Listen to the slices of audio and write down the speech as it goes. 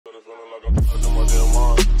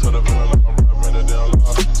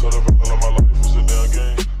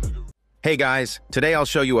Hey guys, today I'll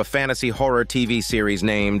show you a fantasy horror TV series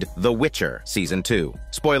named The Witcher Season 2.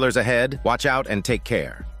 Spoilers ahead, watch out and take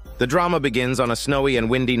care. The drama begins on a snowy and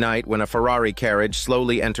windy night when a Ferrari carriage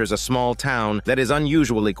slowly enters a small town that is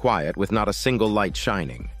unusually quiet with not a single light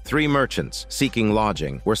shining. 3 merchants, seeking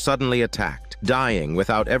lodging, were suddenly attacked, dying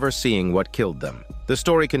without ever seeing what killed them. The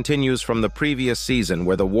story continues from the previous season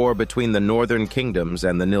where the war between the Northern Kingdoms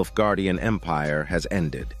and the Nilfgaardian Empire has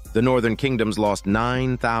ended. The Northern Kingdoms lost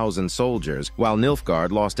 9,000 soldiers, while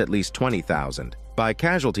Nilfgaard lost at least 20,000. By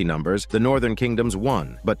casualty numbers, the Northern Kingdoms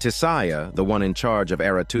won, but Tissaia, the one in charge of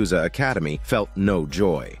Aretuza Academy, felt no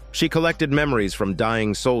joy. She collected memories from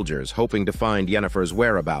dying soldiers, hoping to find Yennefer's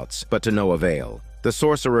whereabouts, but to no avail. The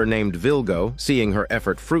sorcerer named Vilgo, seeing her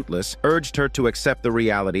effort fruitless, urged her to accept the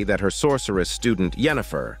reality that her sorceress student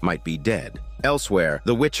Yennefer might be dead. Elsewhere,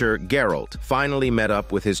 the Witcher Geralt finally met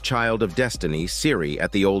up with his child of destiny, Ciri,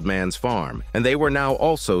 at the old man's farm, and they were now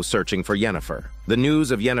also searching for Yennefer. The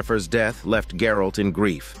news of Yennefer's death left Geralt in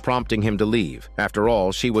grief, prompting him to leave. After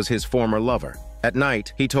all, she was his former lover. At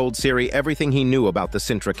night, he told Ciri everything he knew about the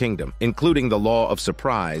Sintra Kingdom, including the Law of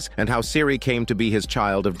Surprise and how Ciri came to be his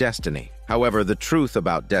child of destiny. However, the truth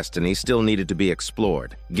about destiny still needed to be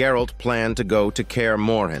explored. Geralt planned to go to Kaer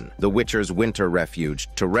Morhen, the Witcher's winter refuge,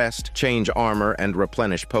 to rest, change armor, and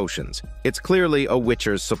replenish potions. It's clearly a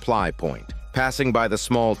Witcher's supply point. Passing by the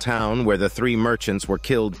small town where the 3 merchants were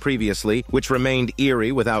killed previously, which remained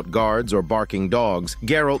eerie without guards or barking dogs,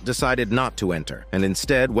 Geralt decided not to enter, and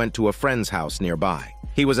instead went to a friend's house nearby.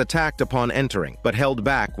 He was attacked upon entering, but held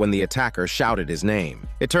back when the attacker shouted his name.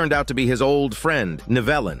 It turned out to be his old friend,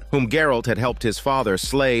 Nivellen, whom Geralt had helped his father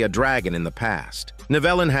slay a dragon in the past.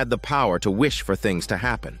 Nivellen had the power to wish for things to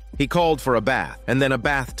happen. He called for a bath, and then a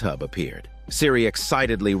bathtub appeared. Ciri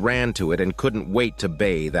excitedly ran to it and couldn't wait to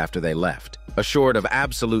bathe after they left. Assured of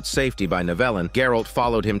absolute safety by Nivellen, Geralt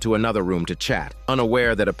followed him to another room to chat,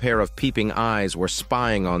 unaware that a pair of peeping eyes were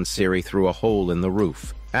spying on Ciri through a hole in the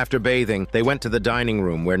roof. After bathing, they went to the dining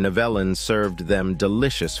room where Nivellen served them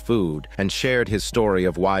delicious food and shared his story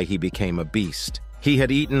of why he became a beast. He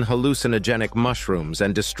had eaten hallucinogenic mushrooms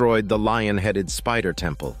and destroyed the lion-headed spider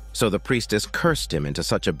temple, so the priestess cursed him into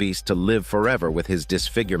such a beast to live forever with his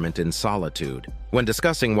disfigurement in solitude. When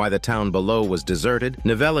discussing why the town below was deserted,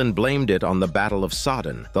 Nivellen blamed it on the Battle of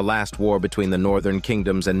Sodden, the last war between the Northern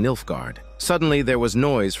Kingdoms and Nilfgaard. Suddenly there was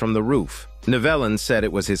noise from the roof. Nivellen said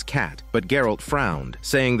it was his cat, but Geralt frowned,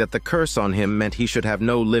 saying that the curse on him meant he should have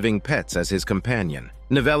no living pets as his companion.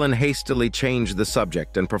 Nivellen hastily changed the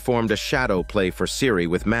subject and performed a shadow play for Ciri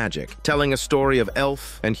with magic, telling a story of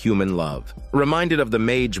elf and human love. Reminded of the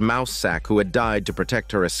mage Mousesack who had died to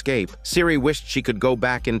protect her escape, Ciri wished she could go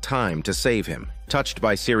back in time to save him. Touched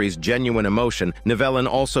by Ciri's genuine emotion, Nivellen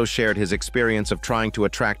also shared his experience of trying to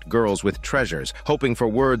attract girls with treasures, hoping for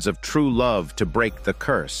words of true love to break the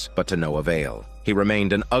curse, but to no avail. He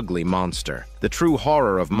remained an ugly monster. The true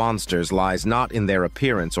horror of monsters lies not in their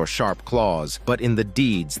appearance or sharp claws, but in the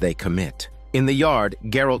deeds they commit. In the yard,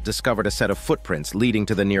 Geralt discovered a set of footprints leading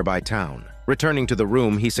to the nearby town. Returning to the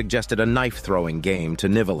room, he suggested a knife-throwing game to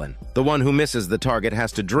Nivellen. The one who misses the target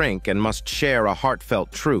has to drink and must share a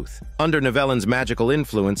heartfelt truth. Under Nivellen's magical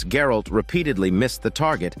influence, Geralt repeatedly missed the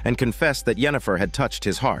target and confessed that Yennefer had touched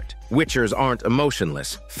his heart. Witchers aren't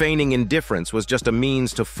emotionless. Feigning indifference was just a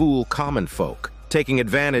means to fool common folk. Taking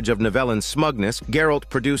advantage of Nivellen's smugness, Geralt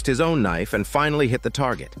produced his own knife and finally hit the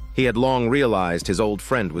target. He had long realized his old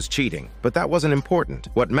friend was cheating, but that wasn't important.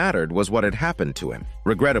 What mattered was what had happened to him.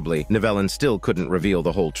 Regrettably, Nivellen still couldn't reveal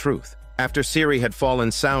the whole truth. After Ciri had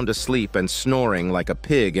fallen sound asleep and snoring like a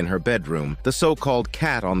pig in her bedroom, the so-called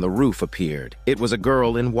cat on the roof appeared. It was a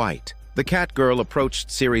girl in white. The cat girl approached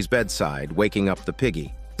Ciri's bedside, waking up the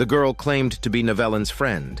piggy. The girl claimed to be Nivellen's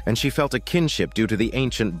friend, and she felt a kinship due to the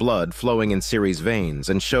ancient blood flowing in Ciri's veins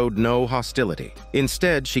and showed no hostility.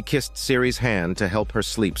 Instead, she kissed Ciri's hand to help her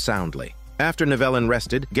sleep soundly. After Nivellen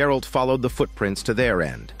rested, Geralt followed the footprints to their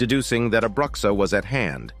end, deducing that a Bruxa was at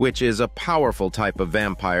hand, which is a powerful type of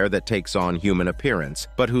vampire that takes on human appearance,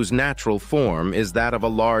 but whose natural form is that of a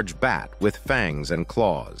large bat with fangs and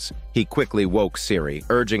claws. He quickly woke Ciri,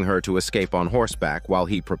 urging her to escape on horseback while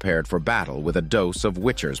he prepared for battle with a dose of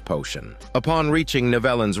Witcher's potion. Upon reaching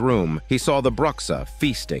Nivellen's room, he saw the Bruxa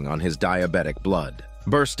feasting on his diabetic blood.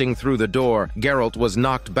 Bursting through the door, Geralt was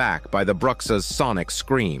knocked back by the Bruxa's sonic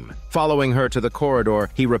scream. Following her to the corridor,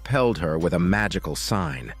 he repelled her with a magical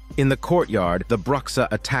sign. In the courtyard, the Bruxa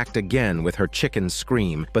attacked again with her chicken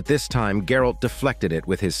scream, but this time Geralt deflected it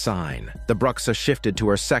with his sign. The Bruxa shifted to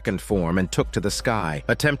her second form and took to the sky,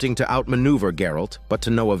 attempting to outmaneuver Geralt, but to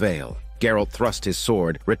no avail. Geralt thrust his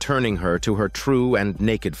sword, returning her to her true and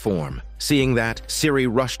naked form. Seeing that, Ciri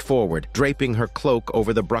rushed forward, draping her cloak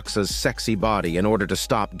over the Bruxa's sexy body in order to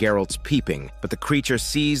stop Geralt's peeping, but the creature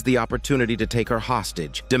seized the opportunity to take her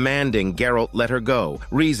hostage, demanding Geralt let her go,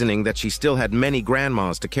 reasoning that she still had many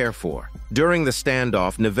grandmas to care for. During the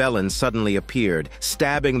standoff, Nivellen suddenly appeared,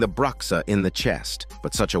 stabbing the Bruxa in the chest,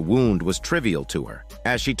 but such a wound was trivial to her.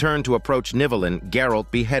 As she turned to approach Nivellen,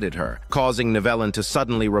 Geralt beheaded her, causing Nivellen to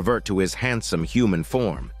suddenly revert to his handsome human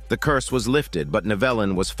form. The curse was lifted, but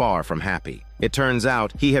Nivellen was far from happy. It turns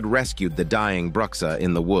out he had rescued the dying Bruxa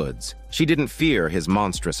in the woods. She didn't fear his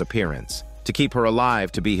monstrous appearance. To keep her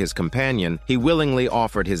alive to be his companion, he willingly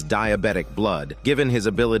offered his diabetic blood, given his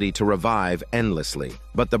ability to revive endlessly.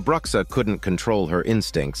 But the Bruxa couldn't control her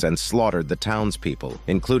instincts and slaughtered the townspeople,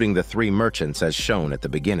 including the 3 merchants as shown at the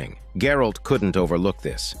beginning. Geralt couldn't overlook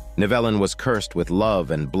this. Nivellen was cursed with love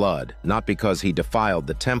and blood, not because he defiled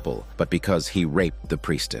the temple, but because he raped the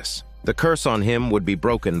priestess. The curse on him would be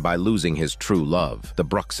broken by losing his true love, the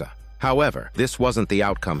Bruxa. However, this wasn't the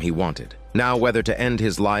outcome he wanted. Now, whether to end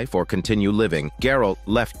his life or continue living, Geralt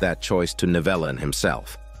left that choice to Nivellen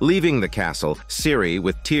himself. Leaving the castle, Ciri,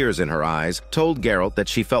 with tears in her eyes, told Geralt that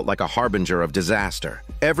she felt like a harbinger of disaster.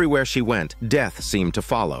 Everywhere she went, death seemed to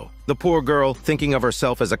follow. The poor girl thinking of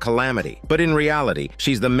herself as a calamity, but in reality,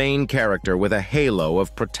 she's the main character with a halo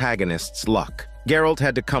of protagonist's luck. Geralt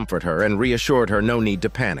had to comfort her and reassured her no need to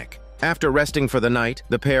panic. After resting for the night,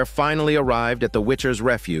 the pair finally arrived at the Witcher's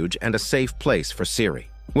refuge and a safe place for Ciri.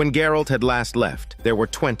 When Geralt had last left, there were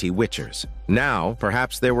 20 Witchers. Now,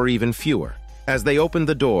 perhaps there were even fewer. As they opened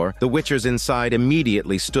the door, the Witchers inside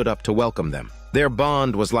immediately stood up to welcome them. Their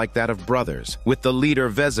bond was like that of brothers, with the leader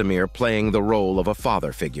Vesemir playing the role of a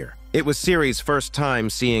father figure. It was Ciri's first time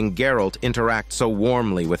seeing Geralt interact so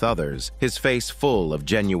warmly with others, his face full of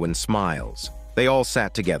genuine smiles. They all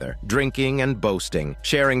sat together, drinking and boasting,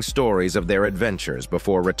 sharing stories of their adventures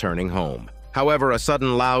before returning home. However, a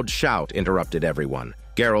sudden loud shout interrupted everyone.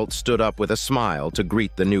 Geralt stood up with a smile to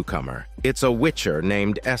greet the newcomer. It's a Witcher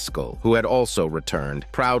named Eskel, who had also returned,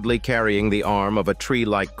 proudly carrying the arm of a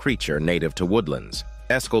tree-like creature native to woodlands.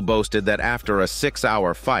 Eskel boasted that after a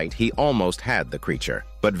 6-hour fight, he almost had the creature.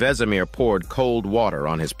 But Vesemir poured cold water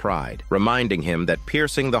on his pride, reminding him that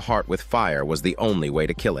piercing the heart with fire was the only way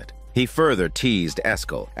to kill it. He further teased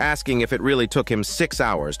Eskel, asking if it really took him 6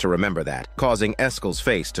 hours to remember that, causing Eskel's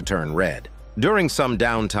face to turn red. During some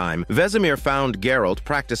downtime, Vesemir found Geralt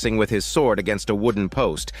practicing with his sword against a wooden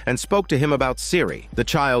post and spoke to him about Ciri, the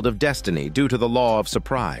child of destiny, due to the law of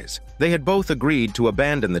surprise. They had both agreed to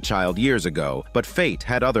abandon the child years ago, but fate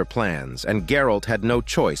had other plans, and Geralt had no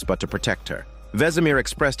choice but to protect her. Vesemir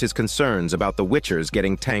expressed his concerns about the Witchers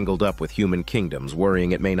getting tangled up with human kingdoms,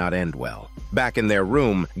 worrying it may not end well. Back in their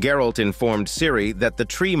room, Geralt informed Ciri that the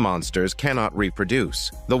tree monsters cannot reproduce.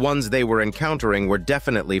 The ones they were encountering were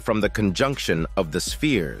definitely from the conjunction of the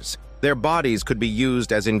spheres. Their bodies could be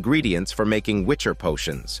used as ingredients for making Witcher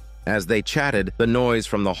potions. As they chatted, the noise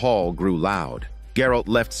from the hall grew loud. Geralt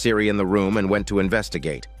left Ciri in the room and went to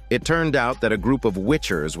investigate. It turned out that a group of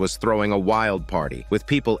Witchers was throwing a wild party with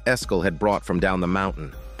people Eskel had brought from down the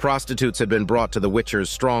mountain. Prostitutes had been brought to the Witchers'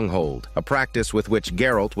 stronghold, a practice with which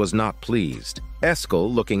Geralt was not pleased.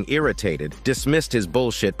 Eskel, looking irritated, dismissed his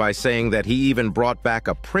bullshit by saying that he even brought back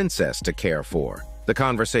a princess to care for. The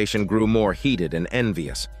conversation grew more heated and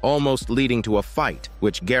envious, almost leading to a fight,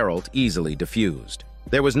 which Geralt easily diffused.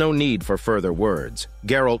 There was no need for further words.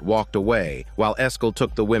 Geralt walked away, while Eskel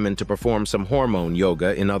took the women to perform some hormone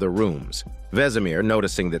yoga in other rooms. Vesemir,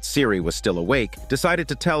 noticing that Ciri was still awake, decided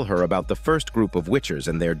to tell her about the first group of Witchers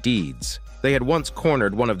and their deeds. They had once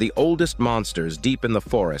cornered one of the oldest monsters deep in the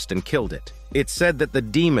forest and killed it. It's said that the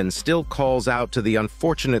demon still calls out to the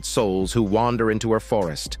unfortunate souls who wander into her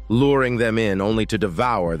forest, luring them in only to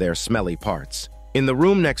devour their smelly parts. In the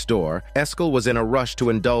room next door, Eskel was in a rush to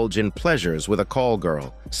indulge in pleasures with a call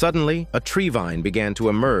girl. Suddenly, a tree vine began to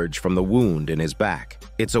emerge from the wound in his back.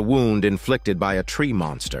 It's a wound inflicted by a tree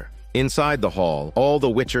monster. Inside the hall, all the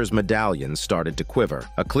Witchers' medallions started to quiver,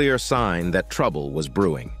 a clear sign that trouble was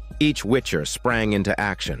brewing. Each Witcher sprang into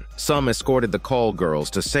action. Some escorted the call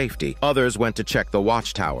girls to safety, others went to check the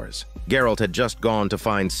watchtowers. Geralt had just gone to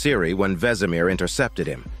find Ciri when Vesemir intercepted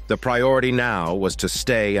him. The priority now was to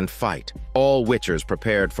stay and fight. All Witchers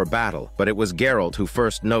prepared for battle, but it was Geralt who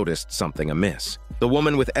first noticed something amiss. The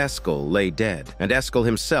woman with Eskel lay dead, and Eskel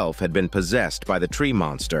himself had been possessed by the tree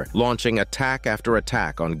monster, launching attack after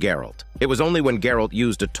attack on Geralt. It was only when Geralt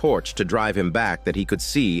used a torch to drive him back that he could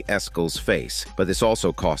see Eskel's face, but this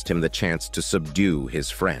also cost him the chance to subdue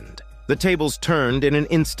his friend. The tables turned in an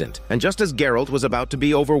instant, and just as Geralt was about to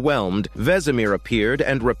be overwhelmed, Vesemir appeared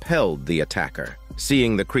and repelled the attacker.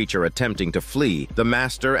 Seeing the creature attempting to flee, the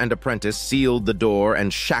master and apprentice sealed the door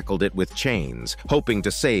and shackled it with chains, hoping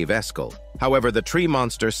to save Eskel. However, the tree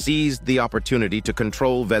monster seized the opportunity to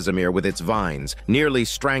control Vesemir with its vines, nearly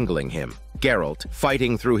strangling him. Geralt,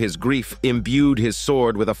 fighting through his grief, imbued his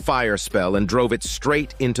sword with a fire spell and drove it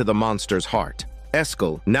straight into the monster's heart.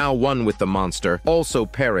 Eskel, now one with the monster, also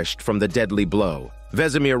perished from the deadly blow.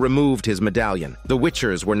 Vesemir removed his medallion. The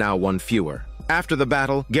Witchers were now one fewer. After the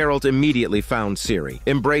battle, Geralt immediately found Ciri,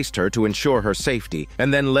 embraced her to ensure her safety,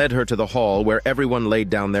 and then led her to the hall where everyone laid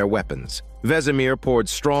down their weapons. Vesemir poured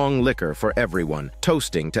strong liquor for everyone,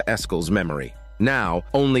 toasting to Eskel's memory. Now,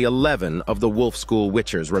 only 11 of the Wolf School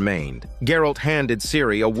Witchers remained. Geralt handed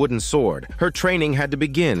Ciri a wooden sword. Her training had to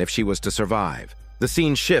begin if she was to survive. The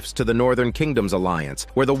scene shifts to the Northern Kingdoms Alliance,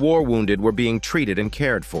 where the war-wounded were being treated and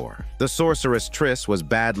cared for. The sorceress Triss was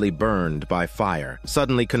badly burned by fire,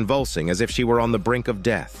 suddenly convulsing as if she were on the brink of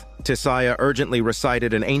death. Tissaia urgently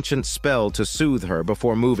recited an ancient spell to soothe her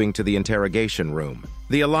before moving to the interrogation room.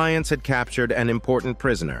 The Alliance had captured an important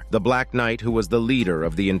prisoner, the Black Knight who was the leader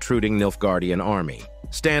of the intruding Nilfgaardian army.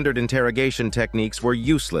 Standard interrogation techniques were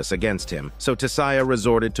useless against him, so Tissaia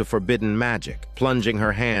resorted to forbidden magic, plunging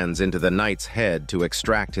her hands into the knight's head to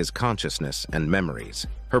extract his consciousness and memories.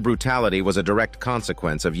 Her brutality was a direct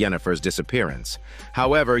consequence of Yennefer's disappearance.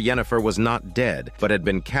 However, Yennefer was not dead, but had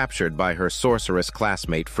been captured by her sorceress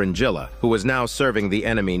classmate Fringilla, who was now serving the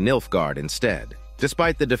enemy Nilfgaard instead.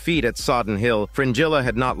 Despite the defeat at Sodden Hill, Fringilla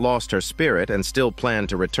had not lost her spirit and still planned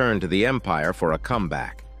to return to the Empire for a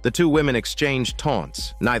comeback. The two women exchanged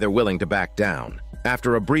taunts, neither willing to back down.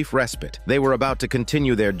 After a brief respite, they were about to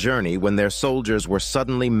continue their journey when their soldiers were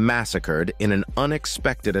suddenly massacred in an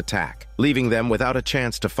unexpected attack, leaving them without a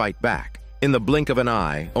chance to fight back. In the blink of an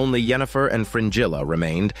eye, only Yennefer and Fringilla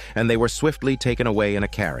remained, and they were swiftly taken away in a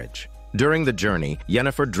carriage. During the journey,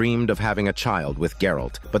 Yennefer dreamed of having a child with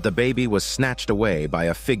Geralt, but the baby was snatched away by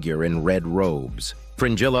a figure in red robes.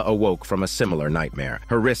 Fringilla awoke from a similar nightmare,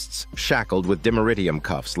 her wrists shackled with dimeridium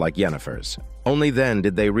cuffs like Yennefer's. Only then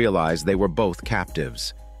did they realize they were both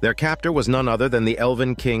captives. Their captor was none other than the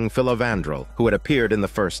Elven King Filavandrel, who had appeared in the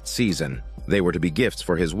first season. They were to be gifts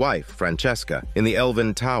for his wife, Francesca, in the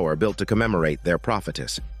Elven Tower built to commemorate their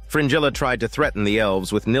prophetess. Fringilla tried to threaten the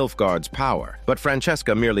elves with Nilfgaard's power, but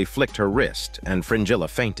Francesca merely flicked her wrist, and Fringilla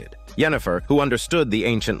fainted. Yennefer, who understood the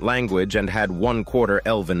ancient language and had 1/4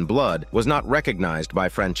 elven blood, was not recognized by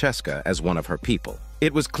Francesca as one of her people.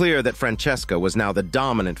 It was clear that Francesca was now the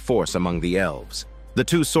dominant force among the elves. The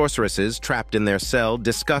two sorceresses, trapped in their cell,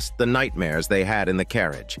 discussed the nightmares they had in the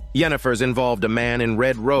carriage. Yennefer's involved a man in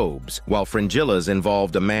red robes, while Fringilla's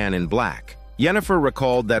involved a man in black. Yennefer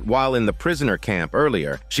recalled that while in the prisoner camp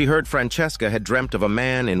earlier, she heard Francesca had dreamt of a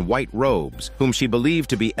man in white robes, whom she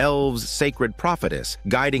believed to be elves' sacred prophetess,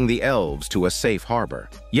 guiding the elves to a safe harbor.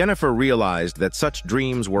 Yennefer realized that such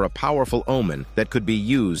dreams were a powerful omen that could be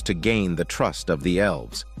used to gain the trust of the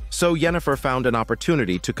elves. So Yennefer found an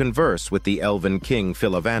opportunity to converse with the Elven King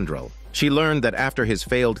Filavandrel. She learned that after his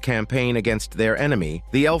failed campaign against their enemy,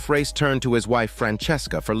 the elf race turned to his wife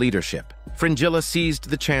Francesca for leadership. Fringilla seized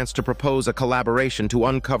the chance to propose a collaboration to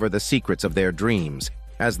uncover the secrets of their dreams.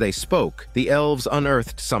 As they spoke, the elves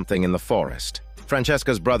unearthed something in the forest.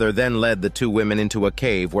 Francesca's brother then led the two women into a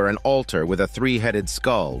cave where an altar with a 3-headed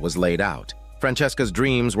skull was laid out. Francesca's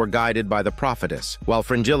dreams were guided by the prophetess, while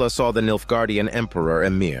Fringilla saw the Nilfgaardian Emperor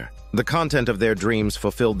Emir. The content of their dreams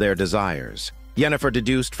fulfilled their desires. Yennefer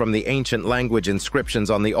deduced from the ancient language inscriptions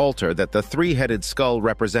on the altar that the 3-headed skull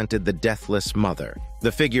represented the Deathless Mother.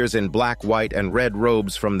 The figures in black, white, and red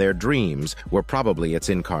robes from their dreams were probably its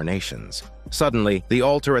incarnations. Suddenly, the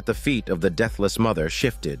altar at the feet of the Deathless Mother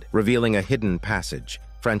shifted, revealing a hidden passage.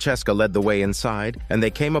 Francesca led the way inside, and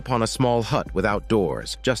they came upon a small hut without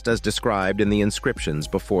doors, just as described in the inscriptions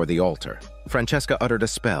before the altar. Francesca uttered a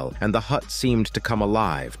spell, and the hut seemed to come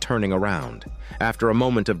alive, turning around. After a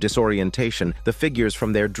moment of disorientation, the figures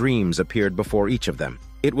from their dreams appeared before each of them.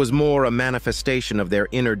 It was more a manifestation of their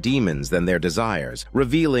inner demons than their desires,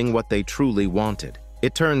 revealing what they truly wanted.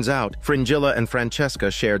 It turns out, Fringilla and Francesca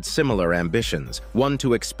shared similar ambitions, one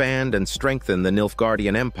to expand and strengthen the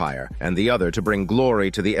Nilfgaardian Empire, and the other to bring glory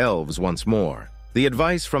to the elves once more. The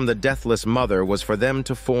advice from the Deathless Mother was for them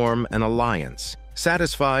to form an alliance.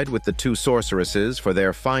 Satisfied with the two sorceresses for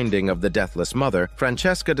their finding of the Deathless Mother,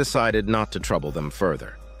 Francesca decided not to trouble them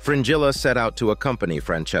further. Fringilla set out to accompany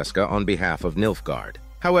Francesca on behalf of Nilfgaard.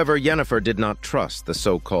 However, Yennefer did not trust the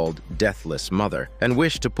so-called Deathless Mother and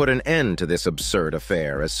wished to put an end to this absurd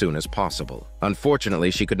affair as soon as possible.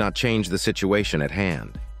 Unfortunately, she could not change the situation at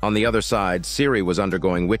hand. On the other side, Ciri was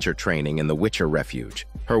undergoing Witcher training in the Witcher Refuge.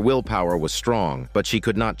 Her willpower was strong, but she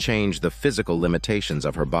could not change the physical limitations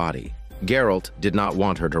of her body. Geralt did not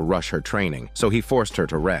want her to rush her training, so he forced her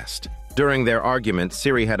to rest. During their argument,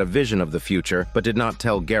 Ciri had a vision of the future, but did not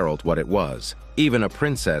tell Geralt what it was. Even a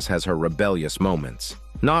princess has her rebellious moments.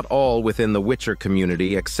 Not all within the Witcher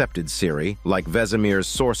community accepted Ciri, like Vesemir's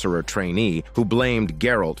sorcerer trainee, who blamed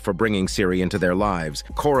Geralt for bringing Ciri into their lives,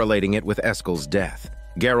 correlating it with Eskel's death.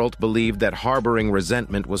 Geralt believed that harboring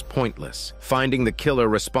resentment was pointless. Finding the killer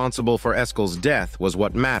responsible for Eskel's death was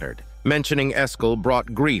what mattered. Mentioning Eskel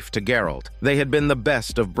brought grief to Geralt. They had been the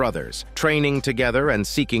best of brothers, training together and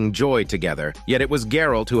seeking joy together, yet it was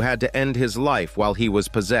Geralt who had to end his life while he was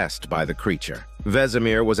possessed by the creature.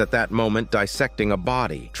 Vesemir was at that moment dissecting a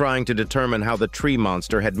body, trying to determine how the tree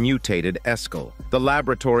monster had mutated Eskel. The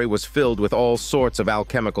laboratory was filled with all sorts of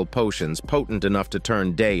alchemical potions potent enough to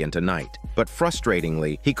turn day into night. But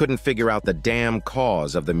frustratingly, he couldn't figure out the damn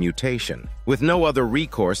cause of the mutation. With no other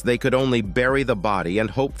recourse, they could only bury the body and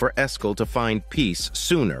hope for Eskel to find peace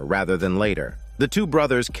sooner rather than later. The two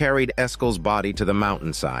brothers carried Eskel's body to the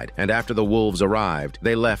mountainside, and after the wolves arrived,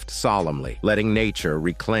 they left solemnly, letting nature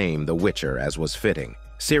reclaim the Witcher as was fitting.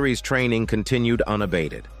 Ciri's training continued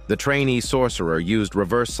unabated. The trainee sorcerer used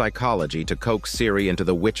reverse psychology to coax Ciri into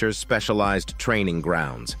the Witcher's specialized training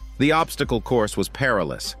grounds. The obstacle course was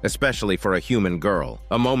perilous, especially for a human girl.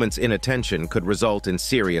 A moment's inattention could result in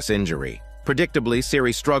serious injury. Predictably,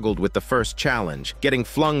 Ciri struggled with the first challenge, getting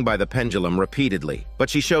flung by the pendulum repeatedly, but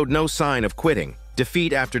she showed no sign of quitting.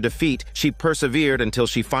 Defeat after defeat, she persevered until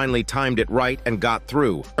she finally timed it right and got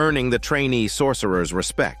through, earning the trainee sorcerer's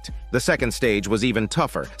respect. The second stage was even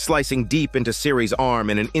tougher, slicing deep into Ciri's arm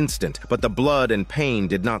in an instant, but the blood and pain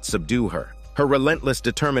did not subdue her. Her relentless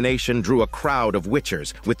determination drew a crowd of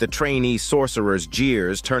Witchers, with the trainee sorcerer's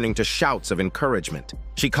jeers turning to shouts of encouragement.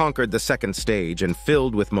 She conquered the second stage and,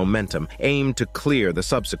 filled with momentum, aimed to clear the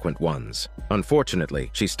subsequent ones. Unfortunately,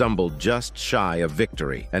 she stumbled just shy of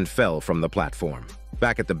victory and fell from the platform.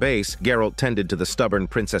 Back at the base, Geralt tended to the stubborn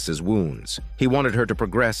princess's wounds. He wanted her to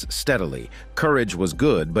progress steadily. Courage was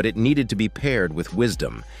good, but it needed to be paired with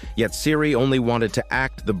wisdom. Yet Ciri only wanted to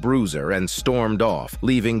act the bruiser and stormed off,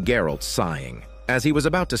 leaving Geralt sighing. As he was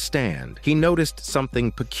about to stand, he noticed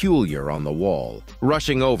something peculiar on the wall.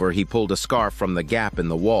 Rushing over, he pulled a scarf from the gap in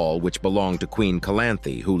the wall which belonged to Queen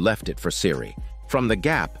Calanthe, who left it for Ciri. From the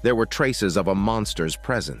gap, there were traces of a monster's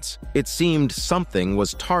presence. It seemed something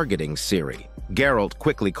was targeting Ciri. Geralt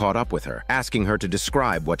quickly caught up with her, asking her to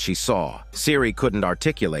describe what she saw. Ciri couldn't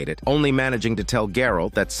articulate it, only managing to tell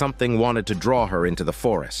Geralt that something wanted to draw her into the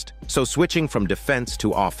forest. So switching from defense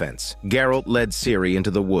to offense, Geralt led Ciri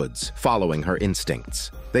into the woods, following her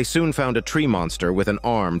instincts. They soon found a tree monster with an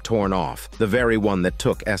arm torn off, the very one that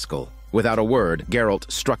took Eskel. Without a word, Geralt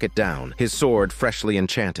struck it down, his sword freshly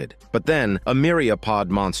enchanted. But then, a myriapod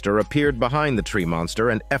monster appeared behind the tree monster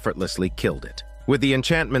and effortlessly killed it. With the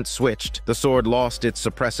enchantment switched, the sword lost its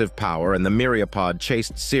suppressive power and the myriapod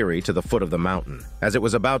chased Ciri to the foot of the mountain. As it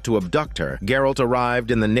was about to abduct her, Geralt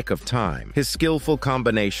arrived in the nick of time, his skillful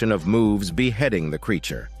combination of moves beheading the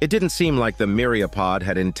creature. It didn't seem like the myriapod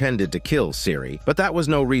had intended to kill Ciri, but that was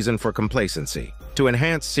no reason for complacency. To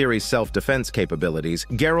enhance Ciri's self-defense capabilities,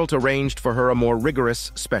 Geralt arranged for her a more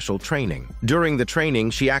rigorous special training. During the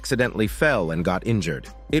training, she accidentally fell and got injured.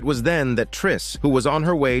 It was then that Triss, who was on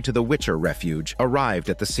her way to the Witcher Refuge, arrived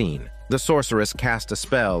at the scene. The sorceress cast a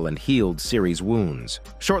spell and healed Ciri's wounds.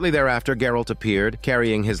 Shortly thereafter, Geralt appeared,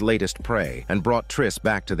 carrying his latest prey, and brought Triss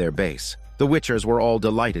back to their base. The Witchers were all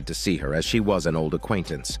delighted to see her, as she was an old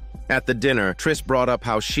acquaintance. At the dinner, Triss brought up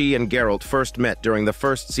how she and Geralt first met during the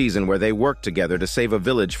first season where they worked together to save a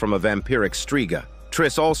village from a vampiric striga.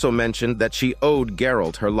 Triss also mentioned that she owed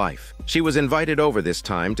Geralt her life. She was invited over this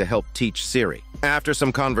time to help teach Ciri. After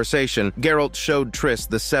some conversation, Geralt showed Triss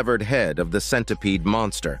the severed head of the centipede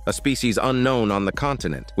monster, a species unknown on the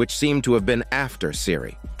continent, which seemed to have been after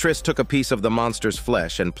Ciri. Triss took a piece of the monster's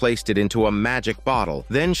flesh and placed it into a magic bottle.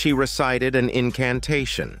 Then she recited an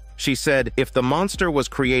incantation. She said, if the monster was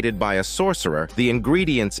created by a sorcerer, the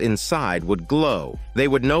ingredients inside would glow. They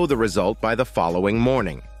would know the result by the following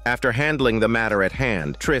morning. After handling the matter at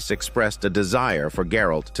hand, Triss expressed a desire for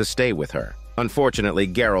Geralt to stay with her. Unfortunately,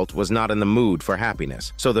 Geralt was not in the mood for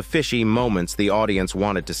happiness, so the fishy moments the audience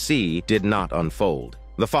wanted to see did not unfold.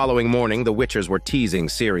 The following morning, the Witchers were teasing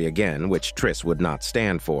Ciri again, which Triss would not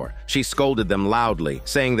stand for. She scolded them loudly,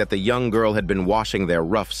 saying that the young girl had been washing their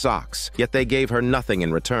rough socks, yet they gave her nothing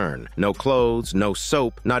in return. No clothes, no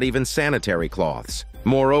soap, not even sanitary cloths.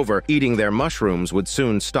 Moreover, eating their mushrooms would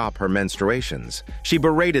soon stop her menstruations. She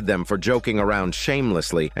berated them for joking around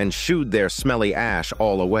shamelessly and shooed their smelly ash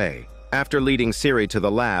all away. After leading Ciri to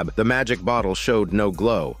the lab, the magic bottle showed no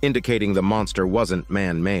glow, indicating the monster wasn't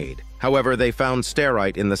man-made. However, they found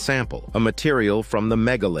sterite in the sample, a material from the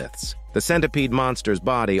megaliths. The centipede monster's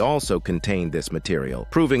body also contained this material,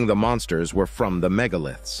 proving the monsters were from the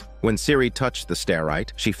megaliths. When Ciri touched the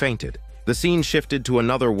sterite, she fainted. The scene shifted to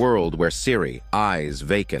another world where Ciri, eyes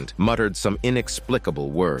vacant, muttered some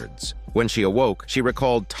inexplicable words. When she awoke, she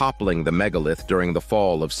recalled toppling the megalith during the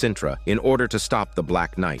fall of Sintra in order to stop the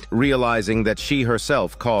Black Knight, realizing that she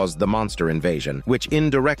herself caused the monster invasion, which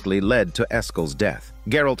indirectly led to Eskel's death.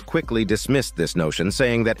 Geralt quickly dismissed this notion,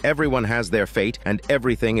 saying that everyone has their fate and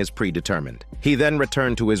everything is predetermined. He then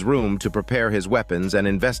returned to his room to prepare his weapons and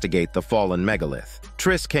investigate the fallen megalith.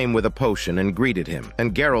 Triss came with a potion and greeted him,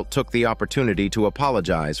 and Geralt took the opportunity to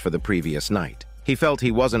apologize for the previous night. He felt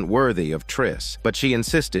he wasn't worthy of Triss, but she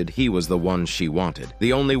insisted he was the one she wanted,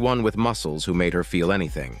 the only one with muscles who made her feel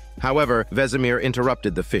anything. However, Vesemir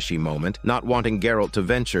interrupted the fishy moment, not wanting Geralt to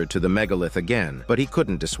venture to the megalith again, but he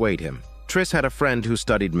couldn't dissuade him. Triss had a friend who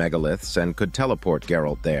studied megaliths and could teleport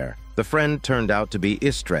Geralt there. The friend turned out to be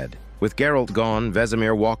Istred. With Geralt gone,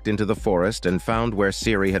 Vesemir walked into the forest and found where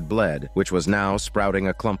Ciri had bled, which was now sprouting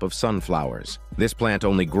a clump of sunflowers. This plant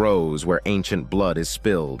only grows where ancient blood is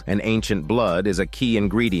spilled, and ancient blood is a key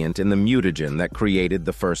ingredient in the mutagen that created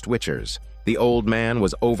the first Witchers. The old man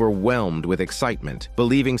was overwhelmed with excitement,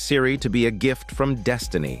 believing Ciri to be a gift from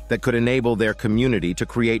destiny that could enable their community to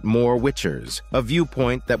create more Witchers, a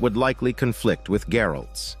viewpoint that would likely conflict with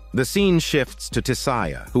Geralt's. The scene shifts to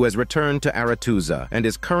Tissaia, who has returned to Aretuza and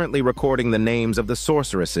is currently recording the names of the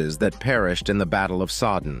sorceresses that perished in the Battle of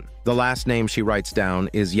Sodden. The last name she writes down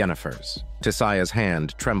is Yennefer's. Tissaia's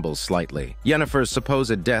hand trembles slightly. Yennefer's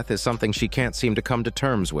supposed death is something she can't seem to come to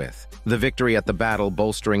terms with. The victory at the battle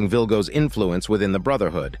bolstering Vilgo's influence within the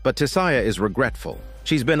Brotherhood, but Tissaia is regretful.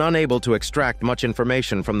 She's been unable to extract much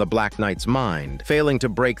information from the Black Knight's mind, failing to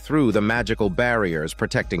break through the magical barriers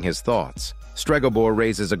protecting his thoughts. Stregobor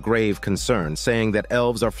raises a grave concern, saying that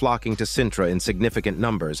elves are flocking to Sintra in significant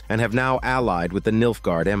numbers and have now allied with the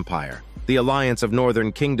Nilfgaard Empire. The alliance of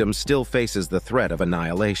northern kingdoms still faces the threat of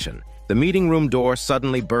annihilation. The meeting room door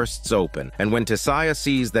suddenly bursts open, and when Tissaia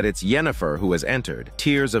sees that it's Yennefer who has entered,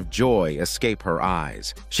 tears of joy escape her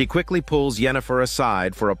eyes. She quickly pulls Yennefer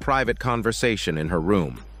aside for a private conversation in her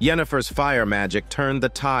room. Yennefer's fire magic turned the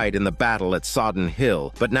tide in the battle at Sodden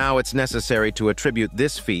Hill, but now it's necessary to attribute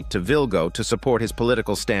this feat to Vilgo to support his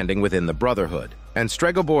political standing within the Brotherhood. And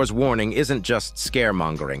Stregobor's warning isn't just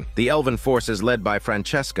scaremongering. The elven forces led by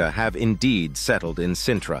Francesca have indeed settled in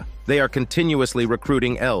Sintra. They are continuously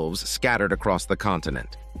recruiting elves scattered across the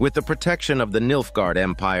continent. With the protection of the Nilfgaard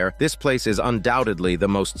Empire, this place is undoubtedly the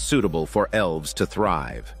most suitable for elves to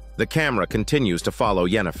thrive. The camera continues to follow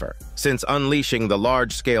Yennefer. Since unleashing the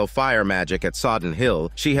large-scale fire magic at Sodden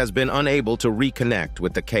Hill, she has been unable to reconnect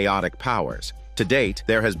with the chaotic powers. To date,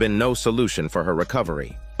 there has been no solution for her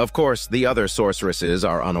recovery. Of course, the other sorceresses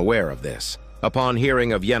are unaware of this. Upon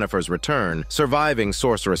hearing of Yennefer's return, surviving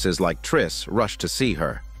sorceresses like Triss rush to see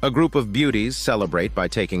her. A group of beauties celebrate by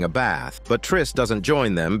taking a bath, but Triss doesn't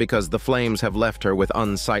join them because the flames have left her with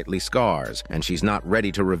unsightly scars, and she's not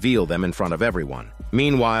ready to reveal them in front of everyone.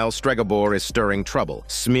 Meanwhile, Stregobor is stirring trouble,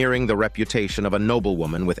 smearing the reputation of a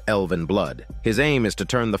noblewoman with elven blood. His aim is to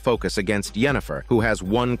turn the focus against Yennefer, who has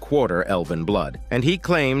 1/4 elven blood, and he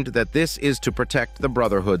claimed that this is to protect the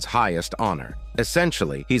Brotherhood's highest honor.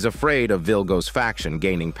 Essentially, he's afraid of Vilgo's faction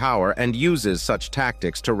gaining power and uses such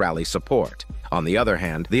tactics to rally support. On the other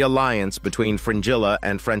hand, the alliance between Fringilla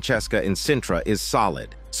and Francesca in Sintra is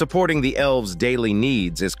solid. Supporting the elves' daily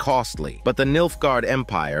needs is costly, but the Nilfgaard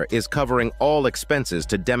Empire is covering all expenses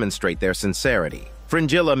to demonstrate their sincerity.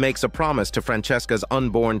 Fringilla makes a promise to Francesca's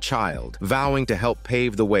unborn child, vowing to help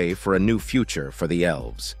pave the way for a new future for the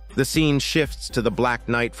elves. The scene shifts to the Black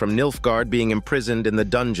Knight from Nilfgaard being imprisoned in the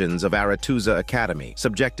dungeons of Aretuza Academy,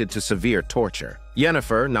 subjected to severe torture.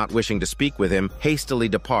 Yennefer, not wishing to speak with him, hastily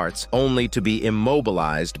departs, only to be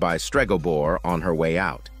immobilized by Stregobor on her way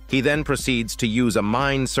out. He then proceeds to use a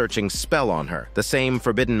mind-searching spell on her, the same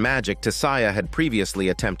forbidden magic Tissaia had previously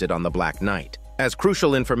attempted on the Black Knight. As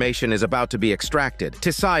crucial information is about to be extracted,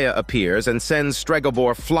 Tisaya appears and sends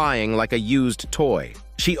Stregobor flying like a used toy.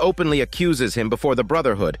 She openly accuses him before the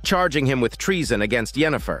Brotherhood, charging him with treason against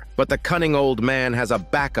Yennefer. But the cunning old man has a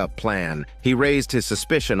backup plan. He raised his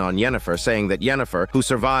suspicion on Yennefer, saying that Yennefer, who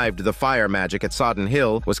survived the fire magic at Sodden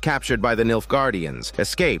Hill, was captured by the Nilfgaardians,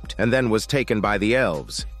 escaped, and then was taken by the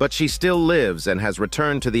elves. But she still lives and has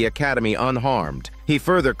returned to the academy unharmed. He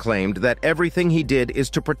further claimed that everything he did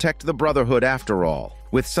is to protect the Brotherhood after all.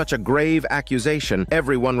 With such a grave accusation,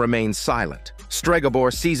 everyone remains silent.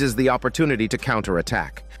 Stregobor seizes the opportunity to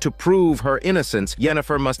counterattack. To prove her innocence,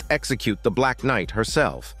 Yennefer must execute the Black Knight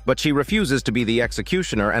herself. But she refuses to be the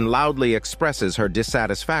executioner and loudly expresses her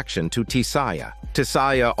dissatisfaction to Tisaya.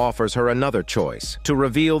 Tisaya offers her another choice, to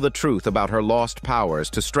reveal the truth about her lost powers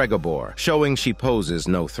to Stregobor, showing she poses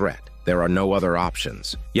no threat. There are no other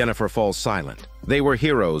options. Yennefer falls silent. They were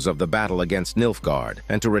heroes of the battle against Nilfgaard,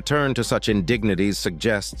 and to return to such indignities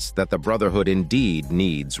suggests that the Brotherhood indeed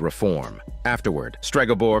needs reform. Afterward,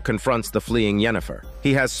 Stregobor confronts the fleeing Yennefer.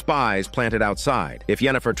 He has spies planted outside. If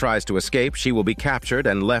Yennefer tries to escape, she will be captured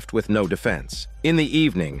and left with no defense. In the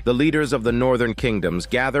evening, the leaders of the northern kingdoms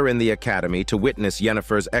gather in the academy to witness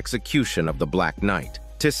Yennefer's execution of the Black Knight.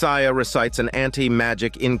 Tisaya recites an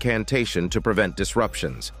anti-magic incantation to prevent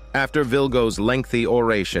disruptions. After Vilgo's lengthy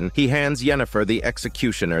oration, he hands Yennefer the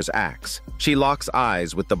executioner's axe. She locks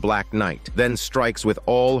eyes with the Black Knight, then strikes with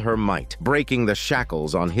all her might, breaking the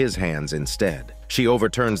shackles on his hands instead. She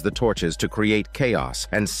overturns the torches to create chaos,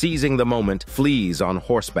 and seizing the moment, flees on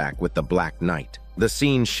horseback with the Black Knight. The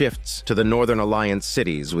scene shifts to the Northern Alliance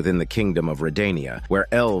cities within the Kingdom of Redania,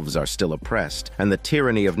 where elves are still oppressed, and the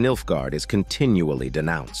tyranny of Nilfgaard is continually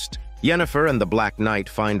denounced. Yennefer and the Black Knight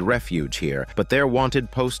find refuge here, but their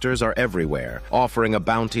wanted posters are everywhere, offering a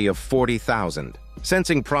bounty of 40,000.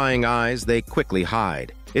 Sensing prying eyes, they quickly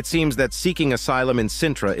hide. It seems that seeking asylum in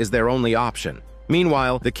Sintra is their only option.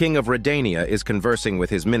 Meanwhile, the King of Redania is conversing with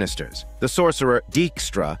his ministers. The sorcerer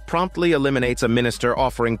Dijkstra promptly eliminates a minister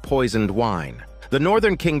offering poisoned wine. The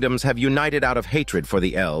northern kingdoms have united out of hatred for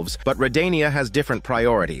the elves, but Redania has different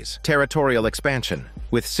priorities: territorial expansion.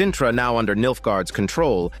 With Sintra now under Nilfgaard's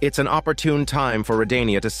control, it's an opportune time for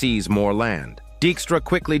Redania to seize more land. Dijkstra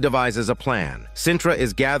quickly devises a plan. Sintra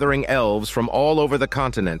is gathering elves from all over the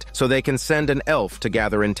continent so they can send an elf to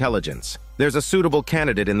gather intelligence. There's a suitable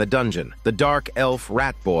candidate in the dungeon, the dark elf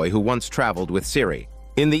rat boy who once traveled with Ciri.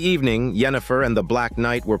 In the evening, Yennefer and the Black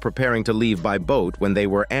Knight were preparing to leave by boat when they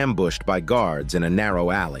were ambushed by guards in a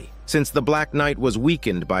narrow alley. Since the Black Knight was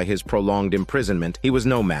weakened by his prolonged imprisonment, he was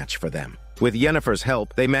no match for them. With Yennefer's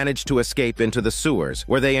help, they managed to escape into the sewers,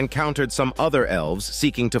 where they encountered some other elves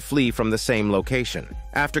seeking to flee from the same location.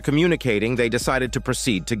 After communicating, they decided to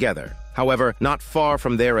proceed together. However, not far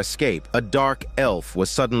from their escape, a dark elf was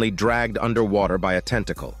suddenly dragged underwater by a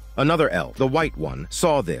tentacle. Another elf, the White One,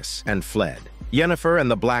 saw this and fled. Yennefer and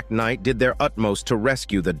the Black Knight did their utmost to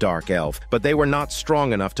rescue the Dark Elf, but they were not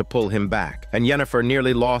strong enough to pull him back, and Yennefer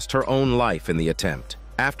nearly lost her own life in the attempt.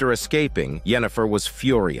 After escaping, Yennefer was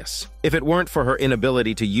furious. If it weren't for her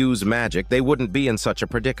inability to use magic, they wouldn't be in such a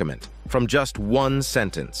predicament. From just one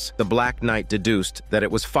sentence, the Black Knight deduced that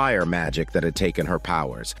it was fire magic that had taken her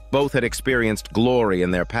powers. Both had experienced glory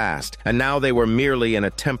in their past, and now they were merely in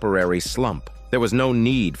a temporary slump. There was no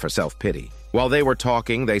need for self-pity. While they were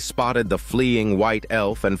talking, they spotted the fleeing white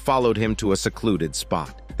elf and followed him to a secluded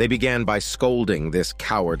spot. They began by scolding this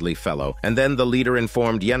cowardly fellow, and then the leader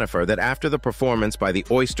informed Yennefer that after the performance by the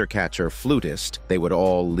oyster-catcher flutist, they would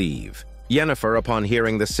all leave. Yennefer, upon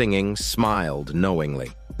hearing the singing, smiled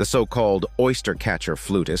knowingly. The so-called oyster-catcher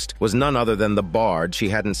flutist was none other than the bard she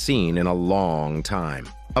hadn't seen in a long time.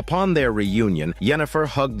 Upon their reunion, Yennefer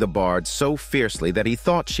hugged the bard so fiercely that he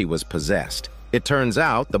thought she was possessed. It turns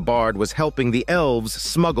out the bard was helping the elves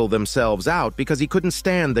smuggle themselves out because he couldn't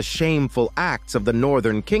stand the shameful acts of the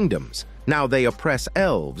northern kingdoms. Now they oppress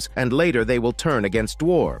elves, and later they will turn against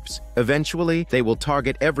dwarves. Eventually, they will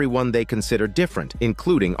target everyone they consider different,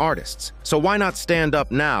 including artists. So why not stand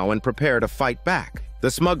up now and prepare to fight back? The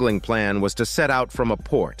smuggling plan was to set out from a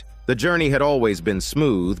port. The journey had always been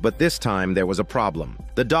smooth, but this time there was a problem.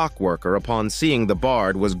 The dock worker, upon seeing the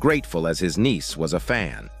bard, was grateful as his niece was a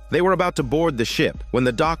fan. They were about to board the ship when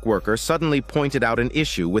the dock worker suddenly pointed out an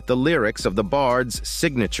issue with the lyrics of the bard's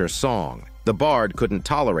signature song. The bard couldn't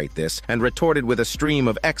tolerate this and retorted with a stream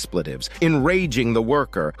of expletives, enraging the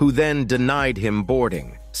worker, who then denied him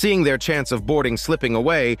boarding. Seeing their chance of boarding slipping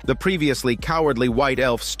away, the previously cowardly white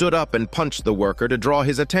elf stood up and punched the worker to draw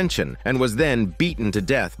his attention, and was then beaten to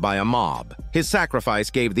death by a mob. His sacrifice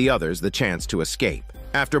gave the others the chance to escape.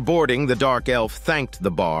 After boarding, the dark elf thanked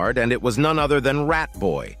the bard, and it was none other than Rat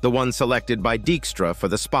Boy, the one selected by Dijkstra for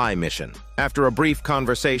the spy mission. After a brief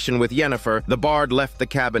conversation with Yennefer, the bard left the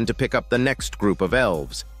cabin to pick up the next group of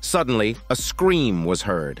elves. Suddenly, a scream was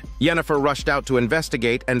heard. Yennefer rushed out to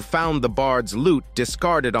investigate and found the bard's loot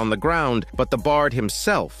discarded on the ground, but the bard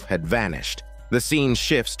himself had vanished. The scene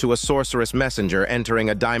shifts to a sorceress messenger entering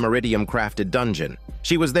a dimeridium-crafted dungeon.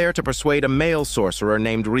 She was there to persuade a male sorcerer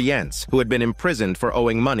named Rience, who had been imprisoned for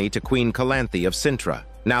owing money to Queen Calanthe of Cintra.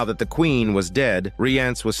 Now that the queen was dead,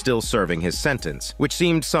 Rience was still serving his sentence, which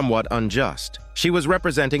seemed somewhat unjust. She was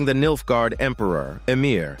representing the Nilfgaard Emperor,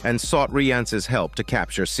 Emir, and sought Rience's help to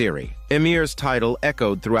capture Ciri. Emir's title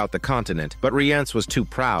echoed throughout the continent, but Rience was too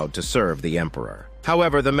proud to serve the emperor.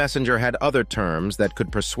 However, the messenger had other terms that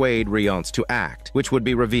could persuade Rience to act, which would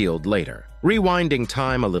be revealed later. Rewinding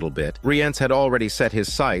time a little bit, Rience had already set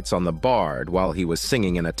his sights on the bard while he was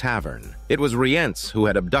singing in a tavern. It was Rience who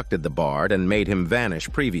had abducted the bard and made him vanish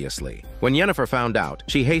previously. When Yennefer found out,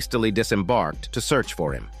 she hastily disembarked to search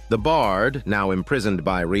for him. The bard, now imprisoned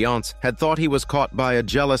by Rience, had thought he was caught by a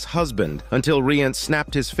jealous husband until Rience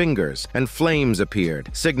snapped his fingers and flames appeared,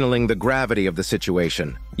 signaling the gravity of the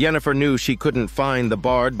situation. Yennefer knew she couldn't find the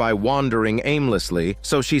bard by wandering aimlessly,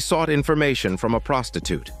 so she sought information from a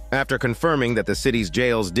prostitute. After confirming that the city's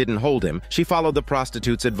jails didn't hold him, she followed the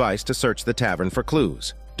prostitute's advice to search the tavern for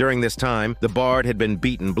clues. During this time, the bard had been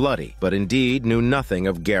beaten bloody, but indeed knew nothing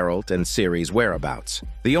of Geralt and Ciri's whereabouts.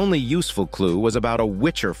 The only useful clue was about a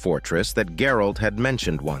Witcher fortress that Geralt had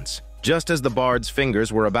mentioned once. Just as the bard's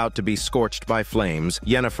fingers were about to be scorched by flames,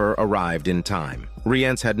 Yennefer arrived in time.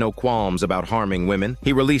 Rience had no qualms about harming women.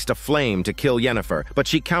 He released a flame to kill Yennefer, but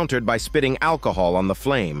she countered by spitting alcohol on the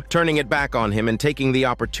flame, turning it back on him and taking the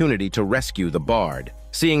opportunity to rescue the bard.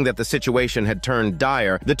 Seeing that the situation had turned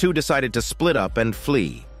dire, the two decided to split up and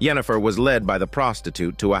flee. Yennefer was led by the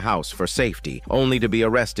prostitute to a house for safety, only to be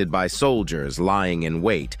arrested by soldiers lying in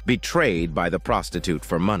wait, betrayed by the prostitute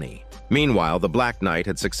for money. Meanwhile, the Black Knight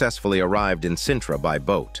had successfully arrived in Cintra by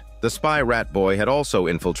boat. The spy Rat Boy had also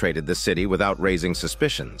infiltrated the city without raising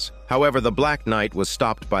suspicions. However, the Black Knight was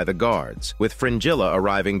stopped by the guards, with Fringilla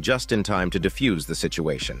arriving just in time to defuse the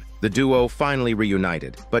situation. The duo finally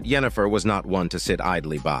reunited, but Yennefer was not one to sit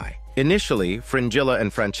idly by. Initially, Fringilla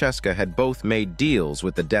and Francesca had both made deals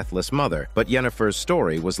with the Deathless Mother, but Yennefer's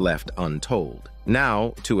story was left untold.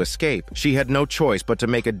 Now, to escape, she had no choice but to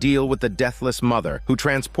make a deal with the Deathless Mother, who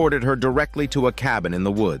transported her directly to a cabin in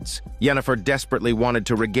the woods. Yennefer desperately wanted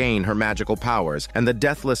to regain her magical powers, and the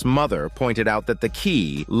Deathless Mother pointed out that the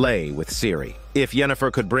key lay with Ciri. If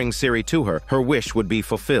Yennefer could bring Ciri to her, her wish would be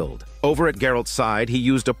fulfilled. Over at Geralt's side, he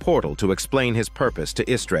used a portal to explain his purpose to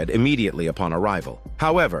Istred immediately upon arrival.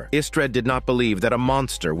 However, Istred did not believe that a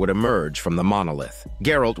monster would emerge from the monolith.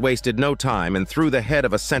 Geralt wasted no time and threw the head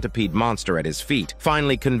of a centipede monster at his feet,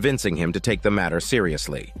 finally convincing him to take the matter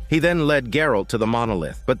seriously. He then led Geralt to the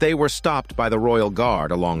monolith, but they were stopped by the royal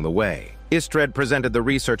guard along the way. Istred presented the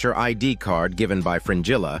researcher ID card given by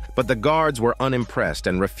Fringilla, but the guards were unimpressed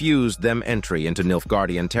and refused them entry into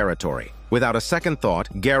Nilfgaardian territory. Without a second thought,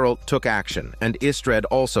 Geralt took action, and Istred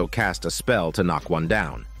also cast a spell to knock one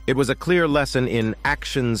down. It was a clear lesson in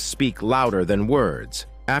actions speak louder than words.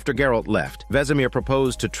 After Geralt left, Vesemir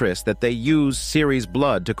proposed to Triss that they use Ciri's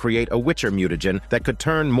blood to create a Witcher mutagen that could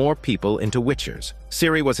turn more people into Witchers.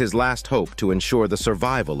 Ciri was his last hope to ensure the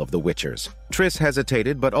survival of the Witchers. Triss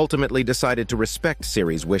hesitated but ultimately decided to respect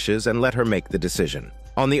Ciri's wishes and let her make the decision.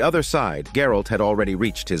 On the other side, Geralt had already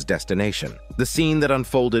reached his destination. The scene that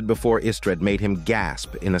unfolded before Istred made him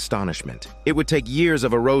gasp in astonishment. It would take years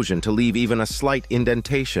of erosion to leave even a slight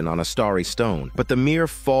indentation on a starry stone, but the mere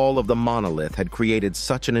fall of the monolith had created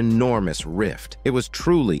such an enormous rift. It was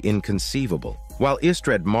truly inconceivable. While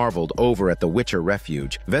Istred marveled over at the Witcher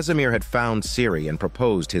refuge, Vesemir had found Ciri and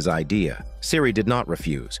proposed his idea. Ciri did not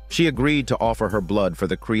refuse. She agreed to offer her blood for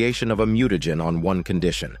the creation of a mutagen on one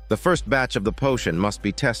condition. The first batch of the potion must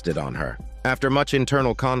be tested on her. After much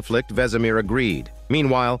internal conflict, Vesemir agreed.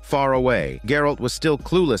 Meanwhile, far away, Geralt was still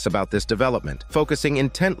clueless about this development, focusing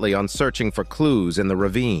intently on searching for clues in the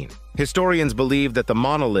ravine. Historians believe that the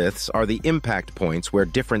monoliths are the impact points where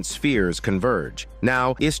different spheres converge.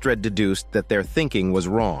 Now, Istred deduced that their thinking was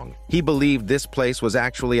wrong. He believed this place was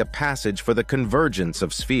actually a passage for the convergence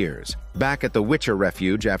of spheres. Back at the Witcher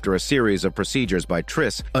refuge, after a series of procedures by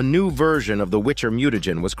Triss, a new version of the Witcher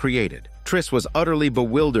mutagen was created. Triss was utterly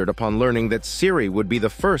bewildered upon learning that Ciri would be the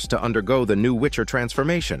first to undergo the new Witcher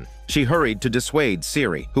transformation. She hurried to dissuade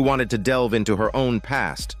Ciri, who wanted to delve into her own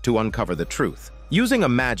past to uncover the truth. Using a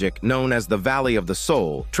magic known as the Valley of the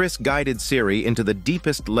Soul, Triss guided Ciri into the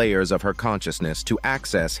deepest layers of her consciousness to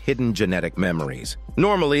access hidden genetic memories.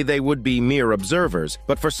 Normally, they would be mere observers,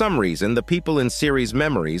 but for some reason, the people in Ciri's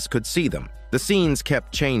memories could see them. The scenes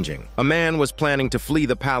kept changing. A man was planning to flee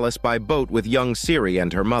the palace by boat with young Ciri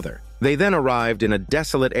and her mother. They then arrived in a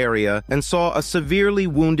desolate area and saw a severely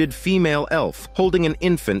wounded female elf holding an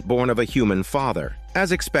infant born of a human father.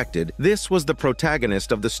 As expected, this was the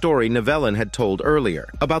protagonist of the story Nivellen had told earlier,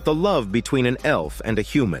 about the love between an elf and a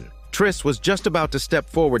human. Triss was just about to step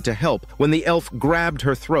forward to help when the elf grabbed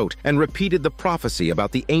her throat and repeated the prophecy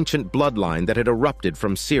about the ancient bloodline that had erupted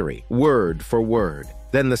from Ciri, word for word.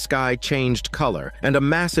 Then the sky changed color, and a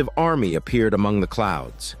massive army appeared among the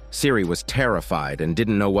clouds. Ciri was terrified and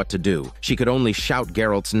didn't know what to do. She could only shout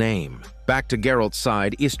Geralt's name. Back to Geralt's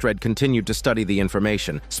side, Istred continued to study the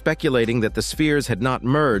information, speculating that the spheres had not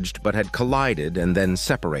merged but had collided and then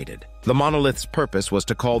separated. The monolith's purpose was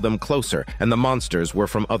to call them closer, and the monsters were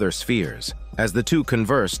from other spheres. As the two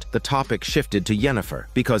conversed, the topic shifted to Yennefer,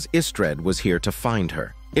 because Istred was here to find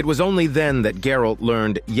her. It was only then that Geralt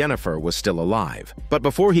learned Yennefer was still alive. But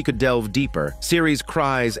before he could delve deeper, Ciri's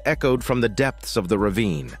cries echoed from the depths of the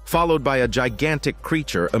ravine, followed by a gigantic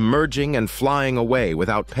creature emerging and flying away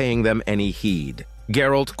without paying them any heed.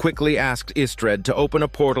 Geralt quickly asked Istred to open a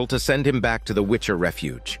portal to send him back to the Witcher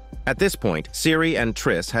refuge. At this point, Ciri and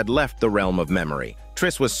Triss had left the realm of memory.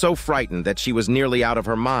 Triss was so frightened that she was nearly out of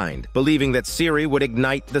her mind, believing that Ciri would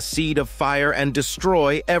ignite the seed of fire and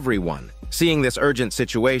destroy everyone. Seeing this urgent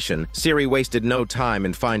situation, Ciri wasted no time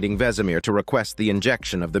in finding Vesemir to request the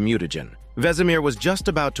injection of the mutagen. Vesemir was just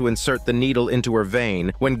about to insert the needle into her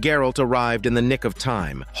vein when Geralt arrived in the nick of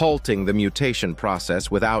time, halting the mutation process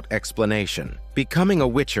without explanation. Becoming a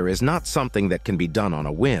Witcher is not something that can be done on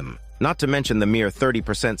a whim. Not to mention the mere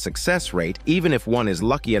 30% success rate, even if one is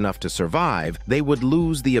lucky enough to survive, they would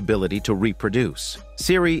lose the ability to reproduce.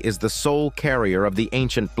 Ciri is the sole carrier of the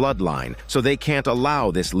ancient bloodline, so they can't allow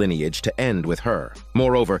this lineage to end with her.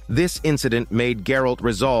 Moreover, this incident made Geralt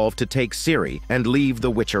resolve to take Ciri and leave the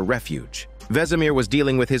Witcher refuge. Vesemir was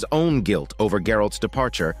dealing with his own guilt over Geralt's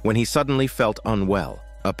departure when he suddenly felt unwell.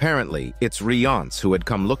 Apparently, it's Rience who had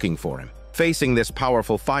come looking for him. Facing this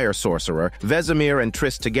powerful fire sorcerer, Vesemir and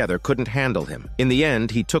Triss together couldn't handle him. In the end,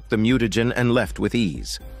 he took the mutagen and left with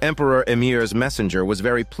ease. Emperor Emir's messenger was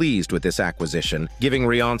very pleased with this acquisition, giving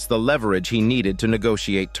Rience the leverage he needed to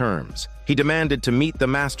negotiate terms. He demanded to meet the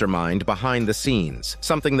mastermind behind the scenes,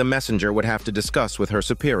 something the messenger would have to discuss with her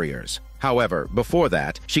superiors. However, before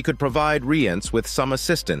that, she could provide Rience with some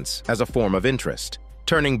assistance as a form of interest.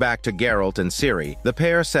 Turning back to Geralt and Ciri, the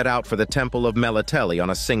pair set out for the Temple of Melitelli on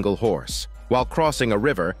a single horse. While crossing a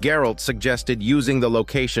river, Geralt suggested using the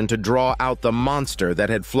location to draw out the monster that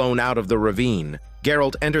had flown out of the ravine.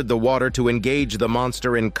 Geralt entered the water to engage the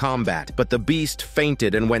monster in combat, but the beast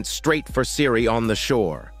fainted and went straight for Ciri on the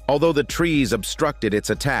shore. Although the trees obstructed its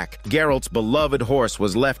attack, Geralt's beloved horse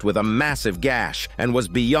was left with a massive gash and was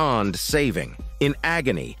beyond saving. In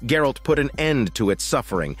agony, Geralt put an end to its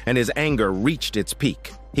suffering, and his anger reached its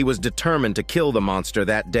peak. He was determined to kill the monster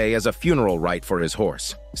that day as a funeral rite for his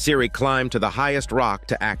horse. Ciri climbed to the highest rock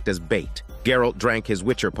to act as bait. Geralt drank his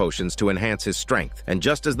Witcher potions to enhance his strength, and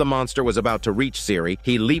just as the monster was about to reach Ciri,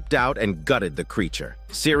 he leaped out and gutted the creature.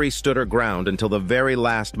 Ciri stood her ground until the very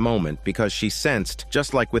last moment because she sensed,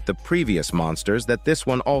 just like with the previous monsters, that this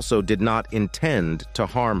one also did not intend to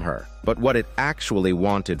harm her. But what it actually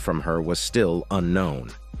wanted from her was still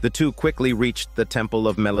unknown. The two quickly reached the Temple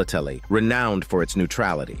of Melitelli, renowned for its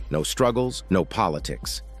neutrality. No struggles, no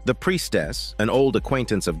politics. The priestess, an old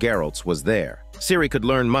acquaintance of Geralt's, was there. Ciri could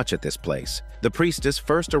learn much at this place. The priestess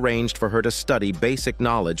first arranged for her to study basic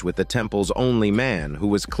knowledge with the temple's only man, who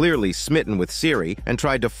was clearly smitten with Ciri and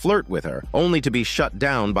tried to flirt with her, only to be shut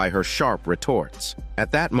down by her sharp retorts.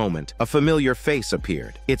 At that moment, a familiar face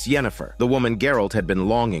appeared. It's Yennefer, the woman Geralt had been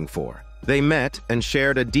longing for. They met and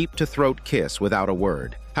shared a deep-to-throat kiss without a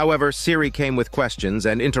word. However, Ciri came with questions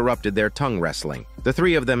and interrupted their tongue wrestling. The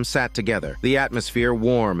three of them sat together, the atmosphere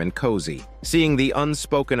warm and cozy. Seeing the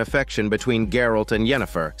unspoken affection between Geralt and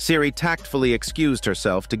Yennefer, Ciri tactfully excused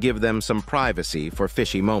herself to give them some privacy for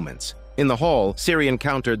fishy moments. In the hall, Ciri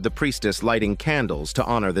encountered the priestess lighting candles to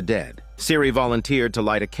honor the dead. Ciri volunteered to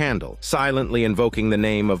light a candle, silently invoking the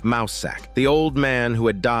name of Mousesack, the old man who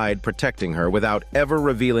had died protecting her without ever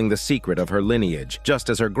revealing the secret of her lineage,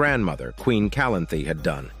 just as her grandmother, Queen Calanthe, had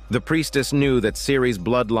done. The priestess knew that Ciri's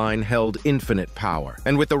bloodline held infinite power,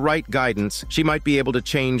 and with the right guidance, she might be able to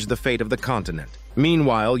change the fate of the continent.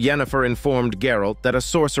 Meanwhile, Yennefer informed Geralt that a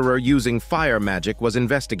sorcerer using fire magic was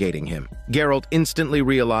investigating him. Geralt instantly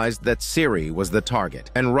realized that Ciri was the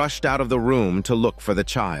target and rushed out of the room to look for the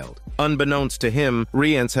child. Unbeknownst to him,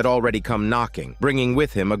 Rience had already come knocking, bringing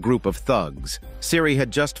with him a group of thugs. Ciri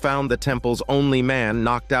had just found the temple's only man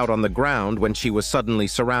knocked out on the ground when she was suddenly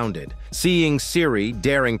surrounded. Seeing Ciri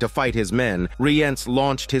daring to fight his men, Rience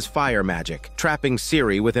launched his fire magic, trapping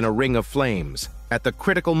Ciri within a ring of flames. At the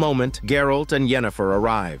critical moment, Geralt and Yennefer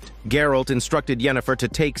arrived. Geralt instructed Yennefer to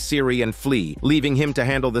take Ciri and flee, leaving him to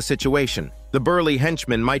handle the situation. The burly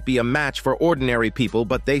henchmen might be a match for ordinary people,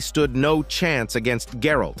 but they stood no chance against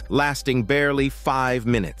Geralt, lasting barely 5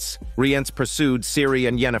 minutes. Rience pursued Ciri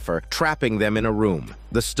and Yennefer, trapping them in a room.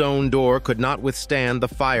 The stone door could not withstand the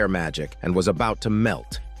fire magic and was about to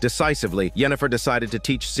melt. Decisively, Yennefer decided to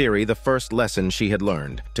teach Ciri the first lesson she had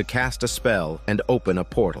learned, to cast a spell and open a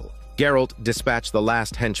portal. Geralt dispatched the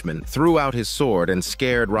last henchman, threw out his sword, and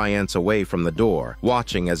scared Rience away from the door,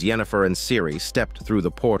 watching as Yennefer and Ciri stepped through the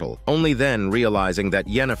portal, only then realizing that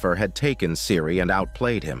Yennefer had taken Ciri and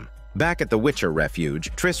outplayed him. Back at the Witcher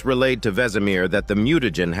refuge, Triss relayed to Vesemir that the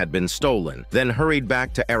mutagen had been stolen, then hurried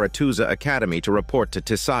back to Aretuza Academy to report to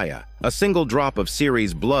Tissaia. A single drop of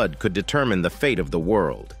Ciri's blood could determine the fate of the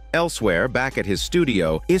world. Elsewhere, back at his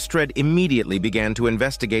studio, Istred immediately began to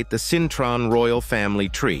investigate the Cintron royal family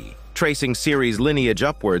tree. Tracing Ciri's lineage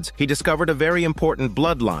upwards, he discovered a very important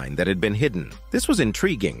bloodline that had been hidden. This was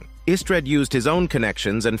intriguing. Istred used his own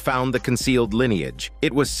connections and found the concealed lineage.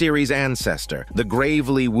 It was Ciri's ancestor, the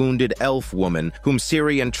gravely wounded elf woman whom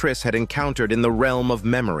Ciri and Triss had encountered in the realm of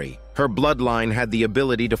memory. Her bloodline had the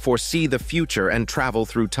ability to foresee the future and travel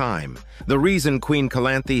through time. The reason Queen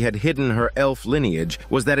Calanthe had hidden her elf lineage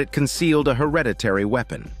was that it concealed a hereditary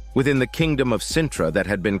weapon. Within the kingdom of Cintra that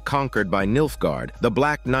had been conquered by Nilfgaard, the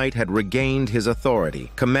Black Knight had regained his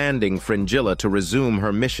authority, commanding Fringilla to resume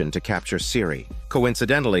her mission to capture Ciri.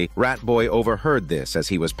 Coincidentally, Ratboy overheard this as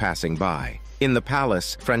he was passing by. In the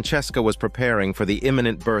palace, Francesca was preparing for the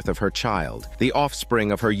imminent birth of her child, the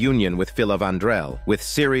offspring of her union with Filavandrel, with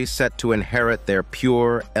Ciri set to inherit their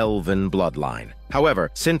pure elven bloodline.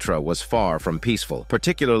 However, Cintra was far from peaceful,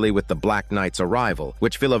 particularly with the Black Knight's arrival,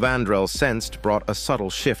 which Filavandrel sensed brought a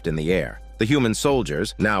subtle shift in the air. The human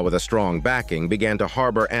soldiers, now with a strong backing, began to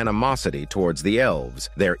harbor animosity towards the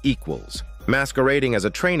elves, their equals. Masquerading as a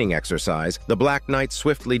training exercise, the Black Knight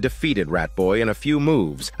swiftly defeated Ratboy in a few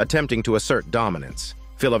moves, attempting to assert dominance.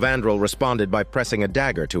 Filavandrel responded by pressing a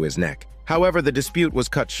dagger to his neck. However, the dispute was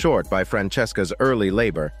cut short by Francesca's early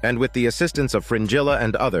labor, and with the assistance of Fringilla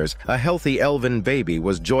and others, a healthy elven baby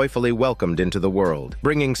was joyfully welcomed into the world,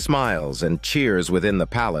 bringing smiles and cheers within the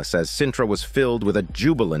palace as Cintra was filled with a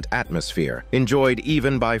jubilant atmosphere, enjoyed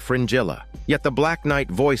even by Fringilla. Yet the Black Knight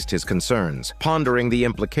voiced his concerns, pondering the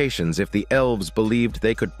implications if the elves believed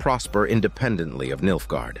they could prosper independently of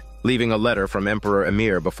Nilfgaard. Leaving a letter from Emperor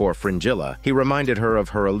Emir before Fringilla, he reminded her of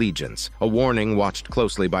her allegiance, a warning watched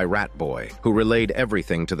closely by Ratboy, who relayed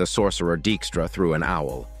everything to the sorcerer Dijkstra through an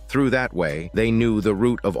owl. Through that way, they knew the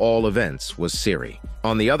root of all events was Ciri.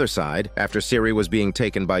 On the other side, after Ciri was being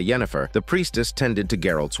taken by Yennefer, the priestess tended to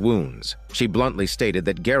Geralt's wounds. She bluntly stated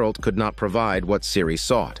that Geralt could not provide what Ciri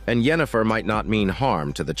sought, and Yennefer might not mean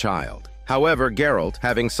harm to the child. However, Geralt,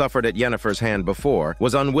 having suffered at Yennefer's hand before,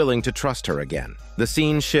 was unwilling to trust her again. The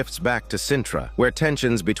scene shifts back to Cintra, where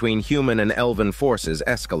tensions between human and elven forces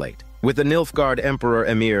escalate. With the Nilfgaard Emperor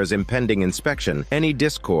Emir's impending inspection, any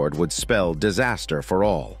discord would spell disaster for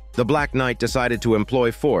all. The Black Knight decided to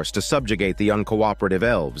employ force to subjugate the uncooperative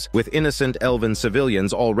elves, with innocent elven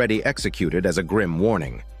civilians already executed as a grim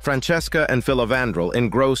warning. Francesca and Filavandrel,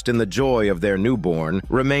 engrossed in the joy of their newborn,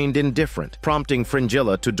 remained indifferent, prompting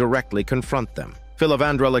Fringilla to directly confront them.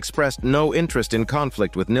 Filavandrel expressed no interest in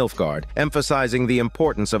conflict with Nilfgaard, emphasizing the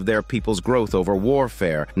importance of their people's growth over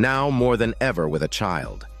warfare, now more than ever with a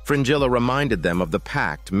child. Fringilla reminded them of the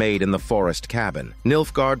pact made in the forest cabin.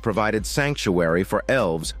 Nilfgaard provided sanctuary for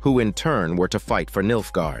elves who in turn were to fight for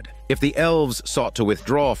Nilfgaard. If the elves sought to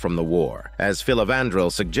withdraw from the war, as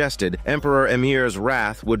Filavandrel suggested, Emperor Emir's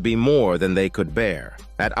wrath would be more than they could bear.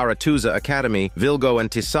 At Aretuza Academy, Vilgo and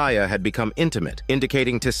Tissaia had become intimate,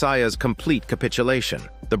 indicating Tissaia's complete capitulation.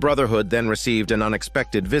 The Brotherhood then received an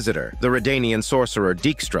unexpected visitor, the Redanian sorcerer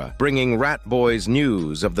Dijkstra, bringing Ratboy's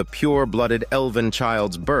news of the pure-blooded elven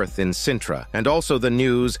child's birth in Cintra, and also the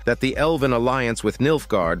news that the elven alliance with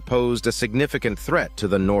Nilfgaard posed a significant threat to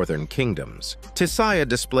the northern kingdoms. Tissaia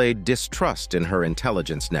displayed spread distrust in her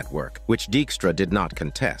intelligence network, which Dijkstra did not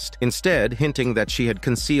contest, instead hinting that she had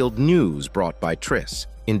concealed news brought by Triss.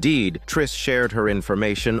 Indeed, Triss shared her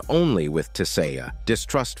information only with Tissaia,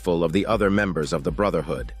 distrustful of the other members of the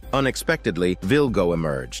Brotherhood. Unexpectedly, Vilgo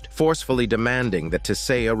emerged, forcefully demanding that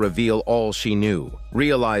Tissaia reveal all she knew.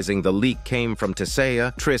 Realizing the leak came from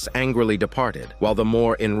Tissaia, Triss angrily departed, while the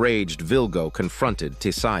more enraged Vilgo confronted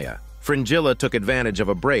Tissaia. Fringilla took advantage of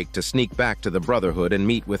a break to sneak back to the Brotherhood and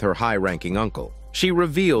meet with her high-ranking uncle. She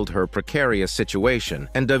revealed her precarious situation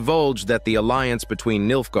and divulged that the alliance between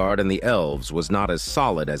Nilfgaard and the elves was not as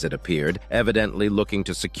solid as it appeared, evidently looking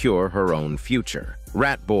to secure her own future.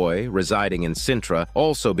 Ratboy, residing in Cintra,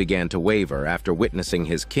 also began to waver after witnessing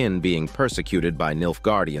his kin being persecuted by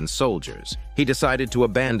Nilfgaardian soldiers. He decided to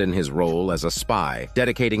abandon his role as a spy,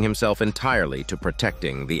 dedicating himself entirely to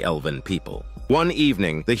protecting the elven people. One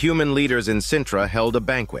evening, the human leaders in Cintra held a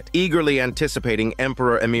banquet, eagerly anticipating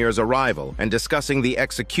Emperor Emir's arrival and discussing the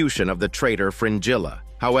execution of the traitor Fringilla.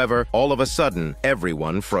 However, all of a sudden,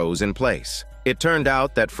 everyone froze in place. It turned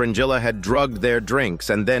out that Fringilla had drugged their drinks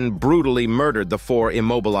and then brutally murdered the 4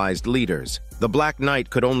 immobilized leaders. The Black Knight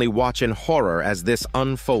could only watch in horror as this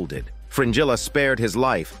unfolded. Fringilla spared his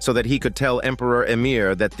life so that he could tell Emperor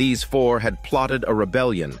Emir that these 4 had plotted a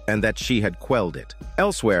rebellion and that she had quelled it.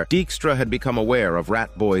 Elsewhere, Dijkstra had become aware of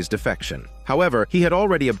Ratboy's defection. However, he had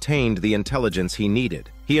already obtained the intelligence he needed.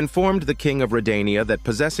 He informed the King of Redania that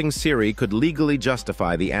possessing Ciri could legally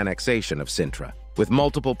justify the annexation of Cintra. With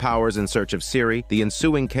multiple powers in search of Ciri, the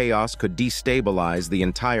ensuing chaos could destabilize the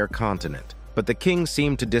entire continent. But the king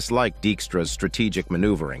seemed to dislike Dijkstra's strategic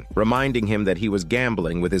maneuvering, reminding him that he was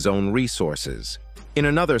gambling with his own resources. In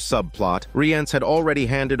another subplot, Rience had already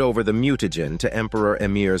handed over the mutagen to Emperor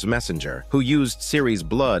Emir's messenger, who used Ciri's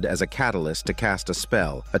blood as a catalyst to cast a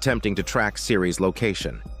spell, attempting to track Ciri's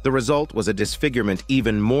location. The result was a disfigurement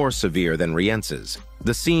even more severe than Rience's.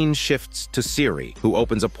 The scene shifts to Ciri, who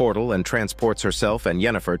opens a portal and transports herself and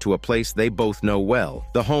Yennefer to a place they both know well,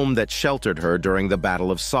 the home that sheltered her during the Battle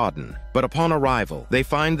of Sodden. But upon arrival, they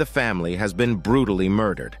find the family has been brutally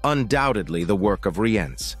murdered, undoubtedly the work of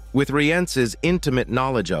Rience. With Rience's intimate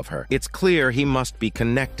knowledge of her, it's clear he must be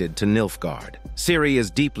connected to Nilfgaard. Ciri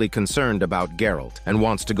is deeply concerned about Geralt and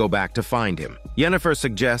wants to go back to find him. Yennefer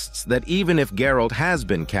suggests that even if Geralt has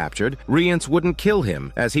been captured, Rience wouldn't kill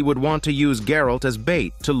him, as he would want to use Geralt as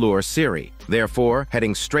bait to lure Ciri. Therefore,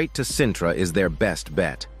 heading straight to Cintra is their best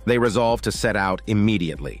bet. They resolve to set out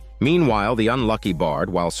immediately. Meanwhile, the unlucky bard,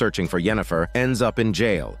 while searching for Yennefer, ends up in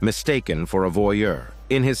jail, mistaken for a voyeur.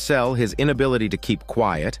 In his cell, his inability to keep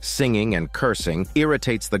quiet, singing and cursing,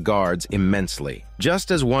 irritates the guards immensely.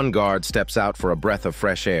 Just as one guard steps out for a breath of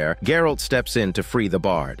fresh air, Geralt steps in to free the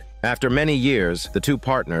bard. After many years, the two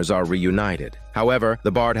partners are reunited. However,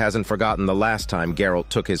 the bard hasn't forgotten the last time Geralt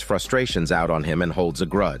took his frustrations out on him and holds a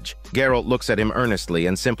grudge. Geralt looks at him earnestly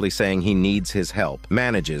and, simply saying he needs his help,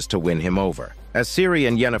 manages to win him over. As Ciri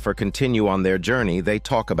and Yennefer continue on their journey, they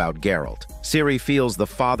talk about Geralt. Ciri feels the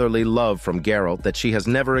fatherly love from Geralt that she has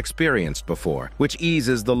never experienced before, which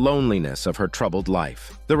eases the loneliness of her troubled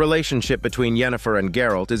life. The relationship between Yennefer and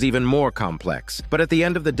Geralt is even more complex, but at the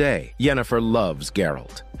end of the day, Yennefer loves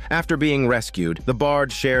Geralt. After being rescued, the bard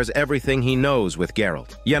shares everything he knows with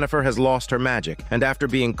Geralt. Yennefer has lost her magic, and after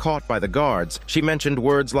being caught by the guards, she mentioned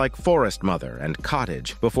words like forest mother and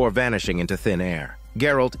cottage before vanishing into thin air.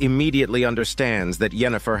 Geralt immediately understands that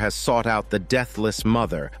Yennefer has sought out the Deathless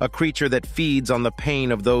Mother, a creature that feeds on the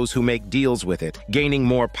pain of those who make deals with it, gaining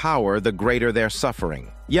more power the greater their suffering.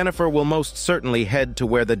 Yennefer will most certainly head to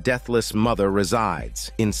where the Deathless Mother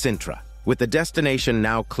resides, in Cintra. With the destination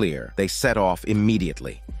now clear, they set off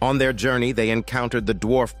immediately. On their journey, they encountered the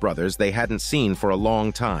dwarf brothers they hadn't seen for a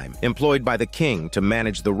long time, employed by the king to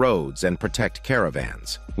manage the roads and protect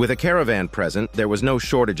caravans. With a caravan present, there was no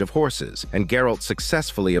shortage of horses, and Geralt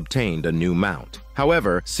successfully obtained a new mount.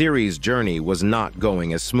 However, Ciri's journey was not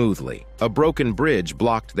going as smoothly. A broken bridge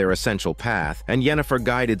blocked their essential path, and Yennefer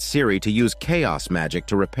guided Ciri to use chaos magic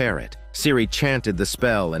to repair it. Ciri chanted the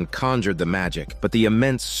spell and conjured the magic, but the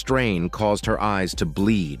immense strain caused her eyes to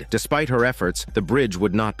bleed. Despite her efforts, the bridge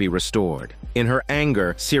would not be restored. In her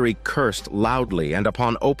anger, Ciri cursed loudly and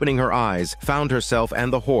upon opening her eyes, found herself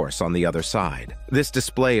and the horse on the other side. This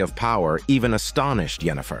display of power even astonished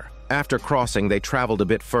Yennefer. After crossing, they traveled a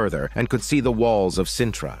bit further and could see the walls of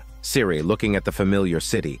Cintra. Ciri, looking at the familiar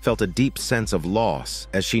city, felt a deep sense of loss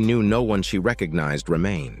as she knew no one she recognized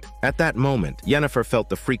remained. At that moment, Yennefer felt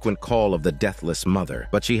the frequent call of the Deathless Mother,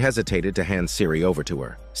 but she hesitated to hand Ciri over to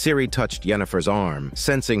her. Ciri touched Yennefer's arm,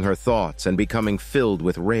 sensing her thoughts and becoming filled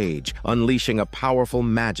with rage, unleashing a powerful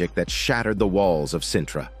magic that shattered the walls of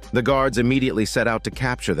Cintra. The guards immediately set out to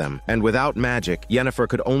capture them, and without magic, Yennefer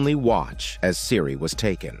could only watch as Ciri was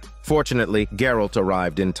taken. Fortunately, Geralt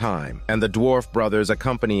arrived in time, and the dwarf brothers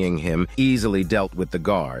accompanying him easily dealt with the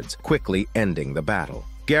guards, quickly ending the battle.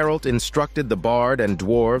 Geralt instructed the bard and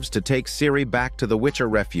dwarves to take Ciri back to the Witcher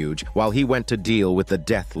refuge while he went to deal with the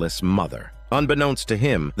Deathless Mother. Unbeknownst to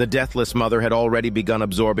him, the Deathless Mother had already begun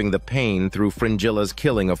absorbing the pain through Fringilla's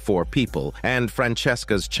killing of 4 people and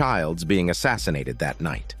Francesca's child's being assassinated that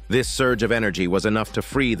night. This surge of energy was enough to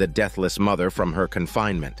free the Deathless Mother from her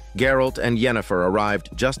confinement. Geralt and Yennefer arrived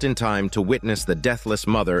just in time to witness the Deathless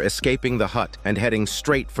Mother escaping the hut and heading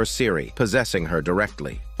straight for Ciri, possessing her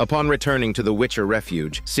directly. Upon returning to the Witcher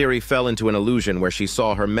refuge, Ciri fell into an illusion where she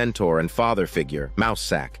saw her mentor and father figure,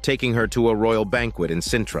 Mousesack, taking her to a royal banquet in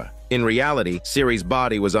Cintra. In reality, Ciri's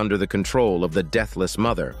body was under the control of the Deathless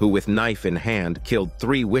Mother, who with knife in hand killed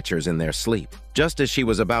 3 Witchers in their sleep. Just as she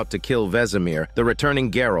was about to kill Vesemir, the returning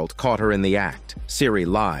Geralt caught her in the act. Ciri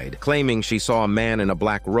lied, claiming she saw a man in a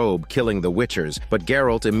black robe killing the Witchers, but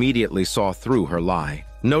Geralt immediately saw through her lie.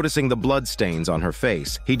 Noticing the bloodstains on her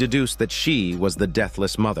face, he deduced that she was the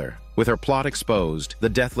Deathless Mother. With her plot exposed, the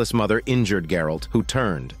Deathless Mother injured Geralt, who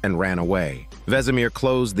turned and ran away. Vesemir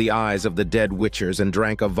closed the eyes of the dead Witchers and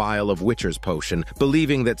drank a vial of Witcher's potion,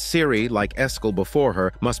 believing that Ciri, like Eskel before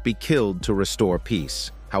her, must be killed to restore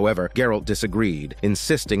peace. However, Geralt disagreed,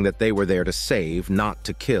 insisting that they were there to save, not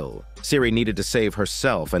to kill. Ciri needed to save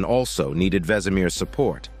herself and also needed Vesemir's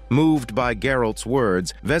support. Moved by Geralt's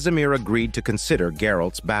words, Vesemir agreed to consider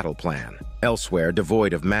Geralt's battle plan. Elsewhere,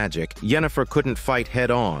 devoid of magic, Yennefer couldn't fight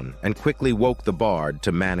head-on and quickly woke the bard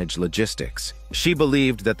to manage logistics. She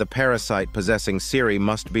believed that the parasite possessing Ciri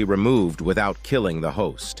must be removed without killing the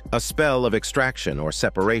host. A spell of extraction or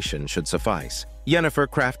separation should suffice. Yennefer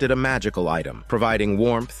crafted a magical item, providing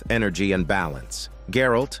warmth, energy, and balance.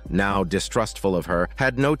 Geralt, now distrustful of her,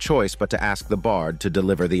 had no choice but to ask the bard to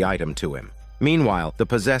deliver the item to him. Meanwhile, the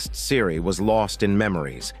possessed Ciri was lost in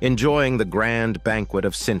memories, enjoying the grand banquet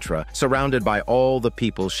of Cintra, surrounded by all the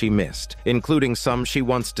people she missed, including some she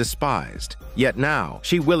once despised. Yet now,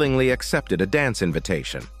 she willingly accepted a dance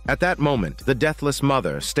invitation. At that moment, the Deathless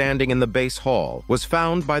Mother, standing in the base hall, was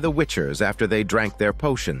found by the Witchers after they drank their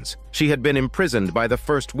potions. She had been imprisoned by the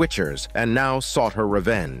first Witchers and now sought her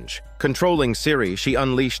revenge. Controlling Ciri, she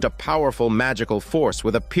unleashed a powerful magical force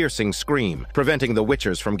with a piercing scream, preventing the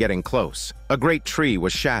Witchers from getting close. A great tree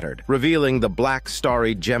was shattered, revealing the black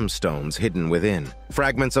starry gemstones hidden within.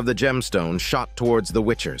 Fragments of the gemstone shot towards the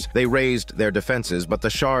Witchers. They raised their defenses, but the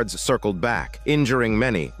shards circled back, injuring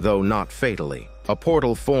many, though not fatally. A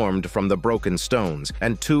portal formed from the broken stones,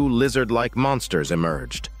 and 2 lizard-like monsters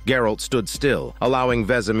emerged. Geralt stood still, allowing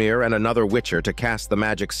Vesemir and another Witcher to cast the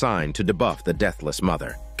magic sign to debuff the Deathless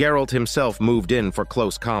Mother. Geralt himself moved in for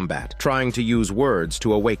close combat, trying to use words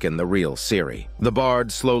to awaken the real Ciri. The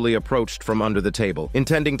bard slowly approached from under the table,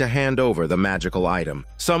 intending to hand over the magical item.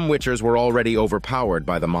 Some Witchers were already overpowered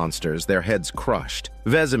by the monsters, their heads crushed.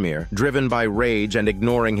 Vesemir, driven by rage and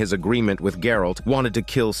ignoring his agreement with Geralt, wanted to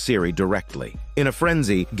kill Ciri directly. In a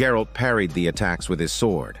frenzy, Geralt parried the attacks with his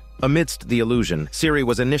sword. Amidst the illusion, Ciri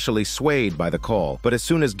was initially swayed by the call, but as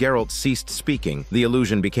soon as Geralt ceased speaking, the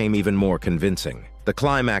illusion became even more convincing. The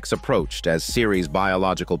climax approached as Ciri's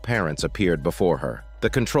biological parents appeared before her.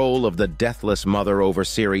 The control of the Deathless Mother over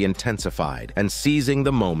Ciri intensified, and seizing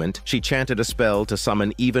the moment, she chanted a spell to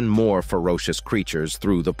summon even more ferocious creatures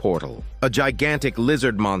through the portal. A gigantic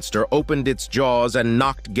lizard monster opened its jaws and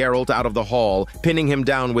knocked Geralt out of the hall, pinning him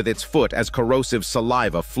down with its foot as corrosive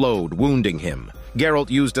saliva flowed, wounding him. Geralt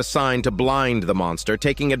used a sign to blind the monster,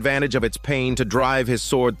 taking advantage of its pain to drive his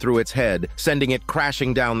sword through its head, sending it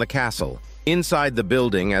crashing down the castle. Inside the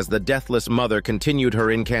building, as the Deathless Mother continued her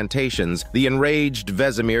incantations, the enraged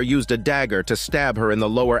Vesemir used a dagger to stab her in the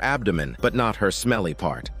lower abdomen, but not her smelly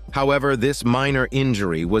part. However, this minor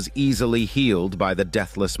injury was easily healed by the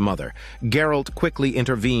Deathless Mother. Geralt quickly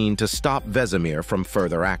intervened to stop Vesemir from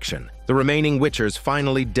further action. The remaining Witchers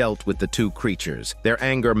finally dealt with the 2 creatures, their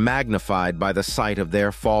anger magnified by the sight of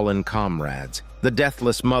their fallen comrades. The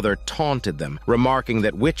Deathless Mother taunted them, remarking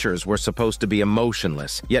that Witchers were supposed to be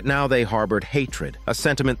emotionless, yet now they harbored hatred, a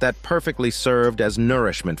sentiment that perfectly served as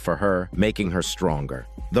nourishment for her, making her stronger.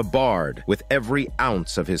 The bard, with every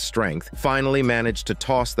ounce of his strength, finally managed to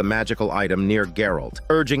toss the magical item near Geralt,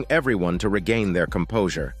 urging everyone to regain their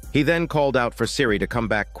composure. He then called out for Ciri to come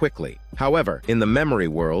back quickly. However, in the memory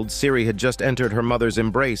world, Ciri had just entered her mother's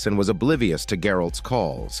embrace and was oblivious to Geralt's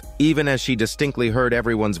calls. Even as she distinctly heard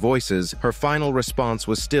everyone's voices, her final response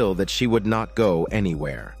was still that she would not go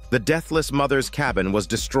anywhere. The deathless mother's cabin was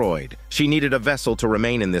destroyed. She needed a vessel to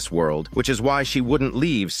remain in this world, which is why she wouldn't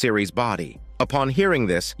leave Ciri's body. Upon hearing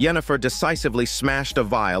this, Yennefer decisively smashed a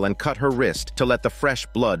vial and cut her wrist to let the fresh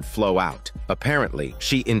blood flow out. Apparently,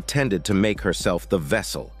 she intended to make herself the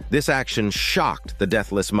vessel. This action shocked the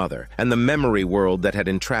deathless mother, and the memory world that had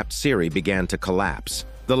entrapped Ciri began to collapse.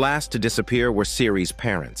 The last to disappear were Ciri's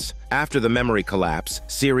parents. After the memory collapse,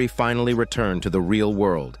 Ciri finally returned to the real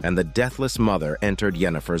world, and the deathless mother entered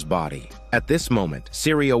Yennefer's body. At this moment,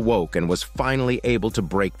 Ciri awoke and was finally able to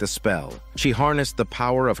break the spell. She harnessed the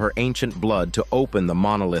power of her ancient blood to open the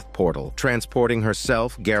monolith portal, transporting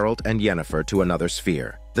herself, Geralt, and Yennefer to another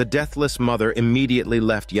sphere. The deathless mother immediately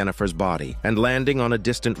left Yennefer's body, and landing on a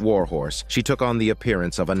distant warhorse, she took on the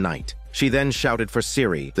appearance of a knight. She then shouted for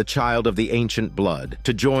Ciri, the child of the ancient blood,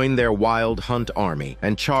 to join their wild hunt army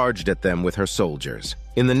and charged at them with her soldiers.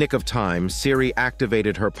 In the nick of time, Ciri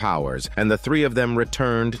activated her powers, and the three of them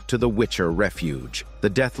returned to the Witcher refuge. The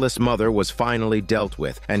deathless mother was finally dealt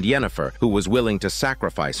with, and Yennefer, who was willing to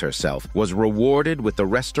sacrifice herself, was rewarded with the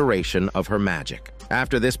restoration of her magic.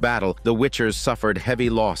 After this battle, the Witchers suffered heavy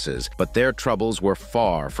losses, but their troubles were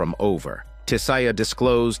far from over. Tissaia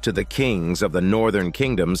disclosed to the kings of the northern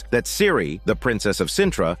kingdoms that Ciri, the princess of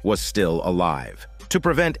Cintra, was still alive. To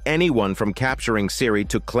prevent anyone from capturing Ciri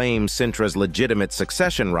to claim Cintra's legitimate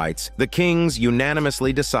succession rights, the kings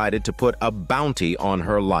unanimously decided to put a bounty on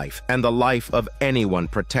her life and the life of anyone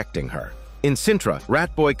protecting her. In Cintra,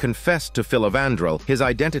 Ratboy confessed to Filavandrel his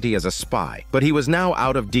identity as a spy, but he was now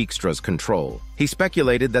out of Dijkstra's control. He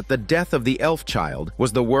speculated that the death of the elf child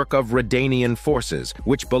was the work of Redanian forces,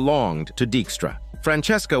 which belonged to Dijkstra.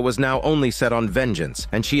 Francesca was now only set on vengeance,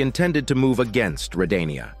 and she intended to move against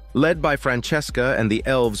Redania. Led by Francesca and the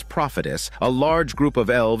elves' prophetess, a large group of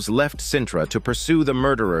elves left Cintra to pursue the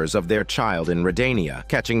murderers of their child in Redania,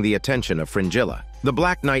 catching the attention of Fringilla. The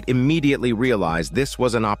Black Knight immediately realized this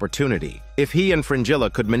was an opportunity. If he and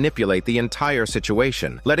Fringilla could manipulate the entire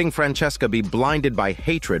situation, letting Francesca be blinded by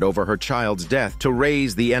hatred over her child's death to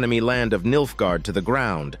raze the enemy land of Nilfgaard to the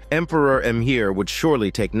ground, Emperor Emhyr would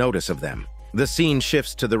surely take notice of them. The scene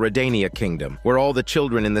shifts to the Redania kingdom, where all the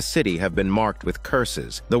children in the city have been marked with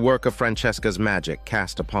curses, the work of Francesca's magic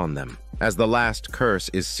cast upon them. As the last curse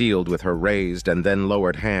is sealed with her raised and then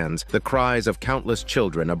lowered hands, the cries of countless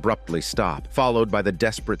children abruptly stop, followed by the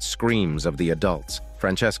desperate screams of the adults.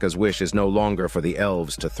 Francesca's wish is no longer for the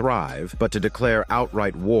elves to thrive, but to declare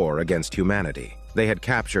outright war against humanity. They had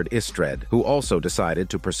captured Istred, who also decided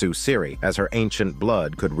to pursue Ciri, as her ancient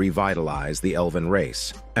blood could revitalize the elven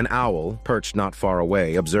race. An owl, perched not far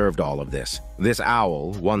away, observed all of this. This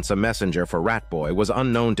owl, once a messenger for Ratboy, was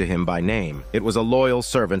unknown to him by name. It was a loyal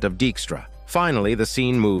servant of Dijkstra. Finally, the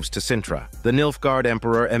scene moves to Cintra. The Nilfgaard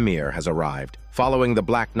Emperor Emhyr has arrived. Following the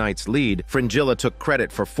Black Knight's lead, Fringilla took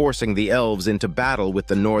credit for forcing the elves into battle with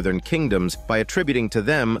the northern kingdoms by attributing to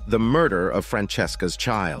them the murder of Francesca's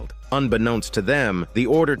child. Unbeknownst to them, the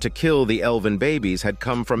order to kill the elven babies had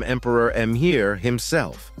come from Emperor Emhyr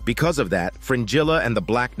himself. Because of that, Fringilla and the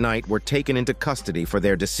Black Knight were taken into custody for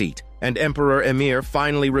their deceit, and Emperor Emhyr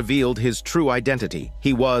finally revealed his true identity.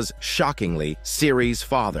 He was, shockingly, Ciri's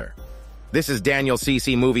father. This is Daniel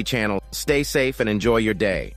CC Movie Channel. Stay safe and enjoy your day.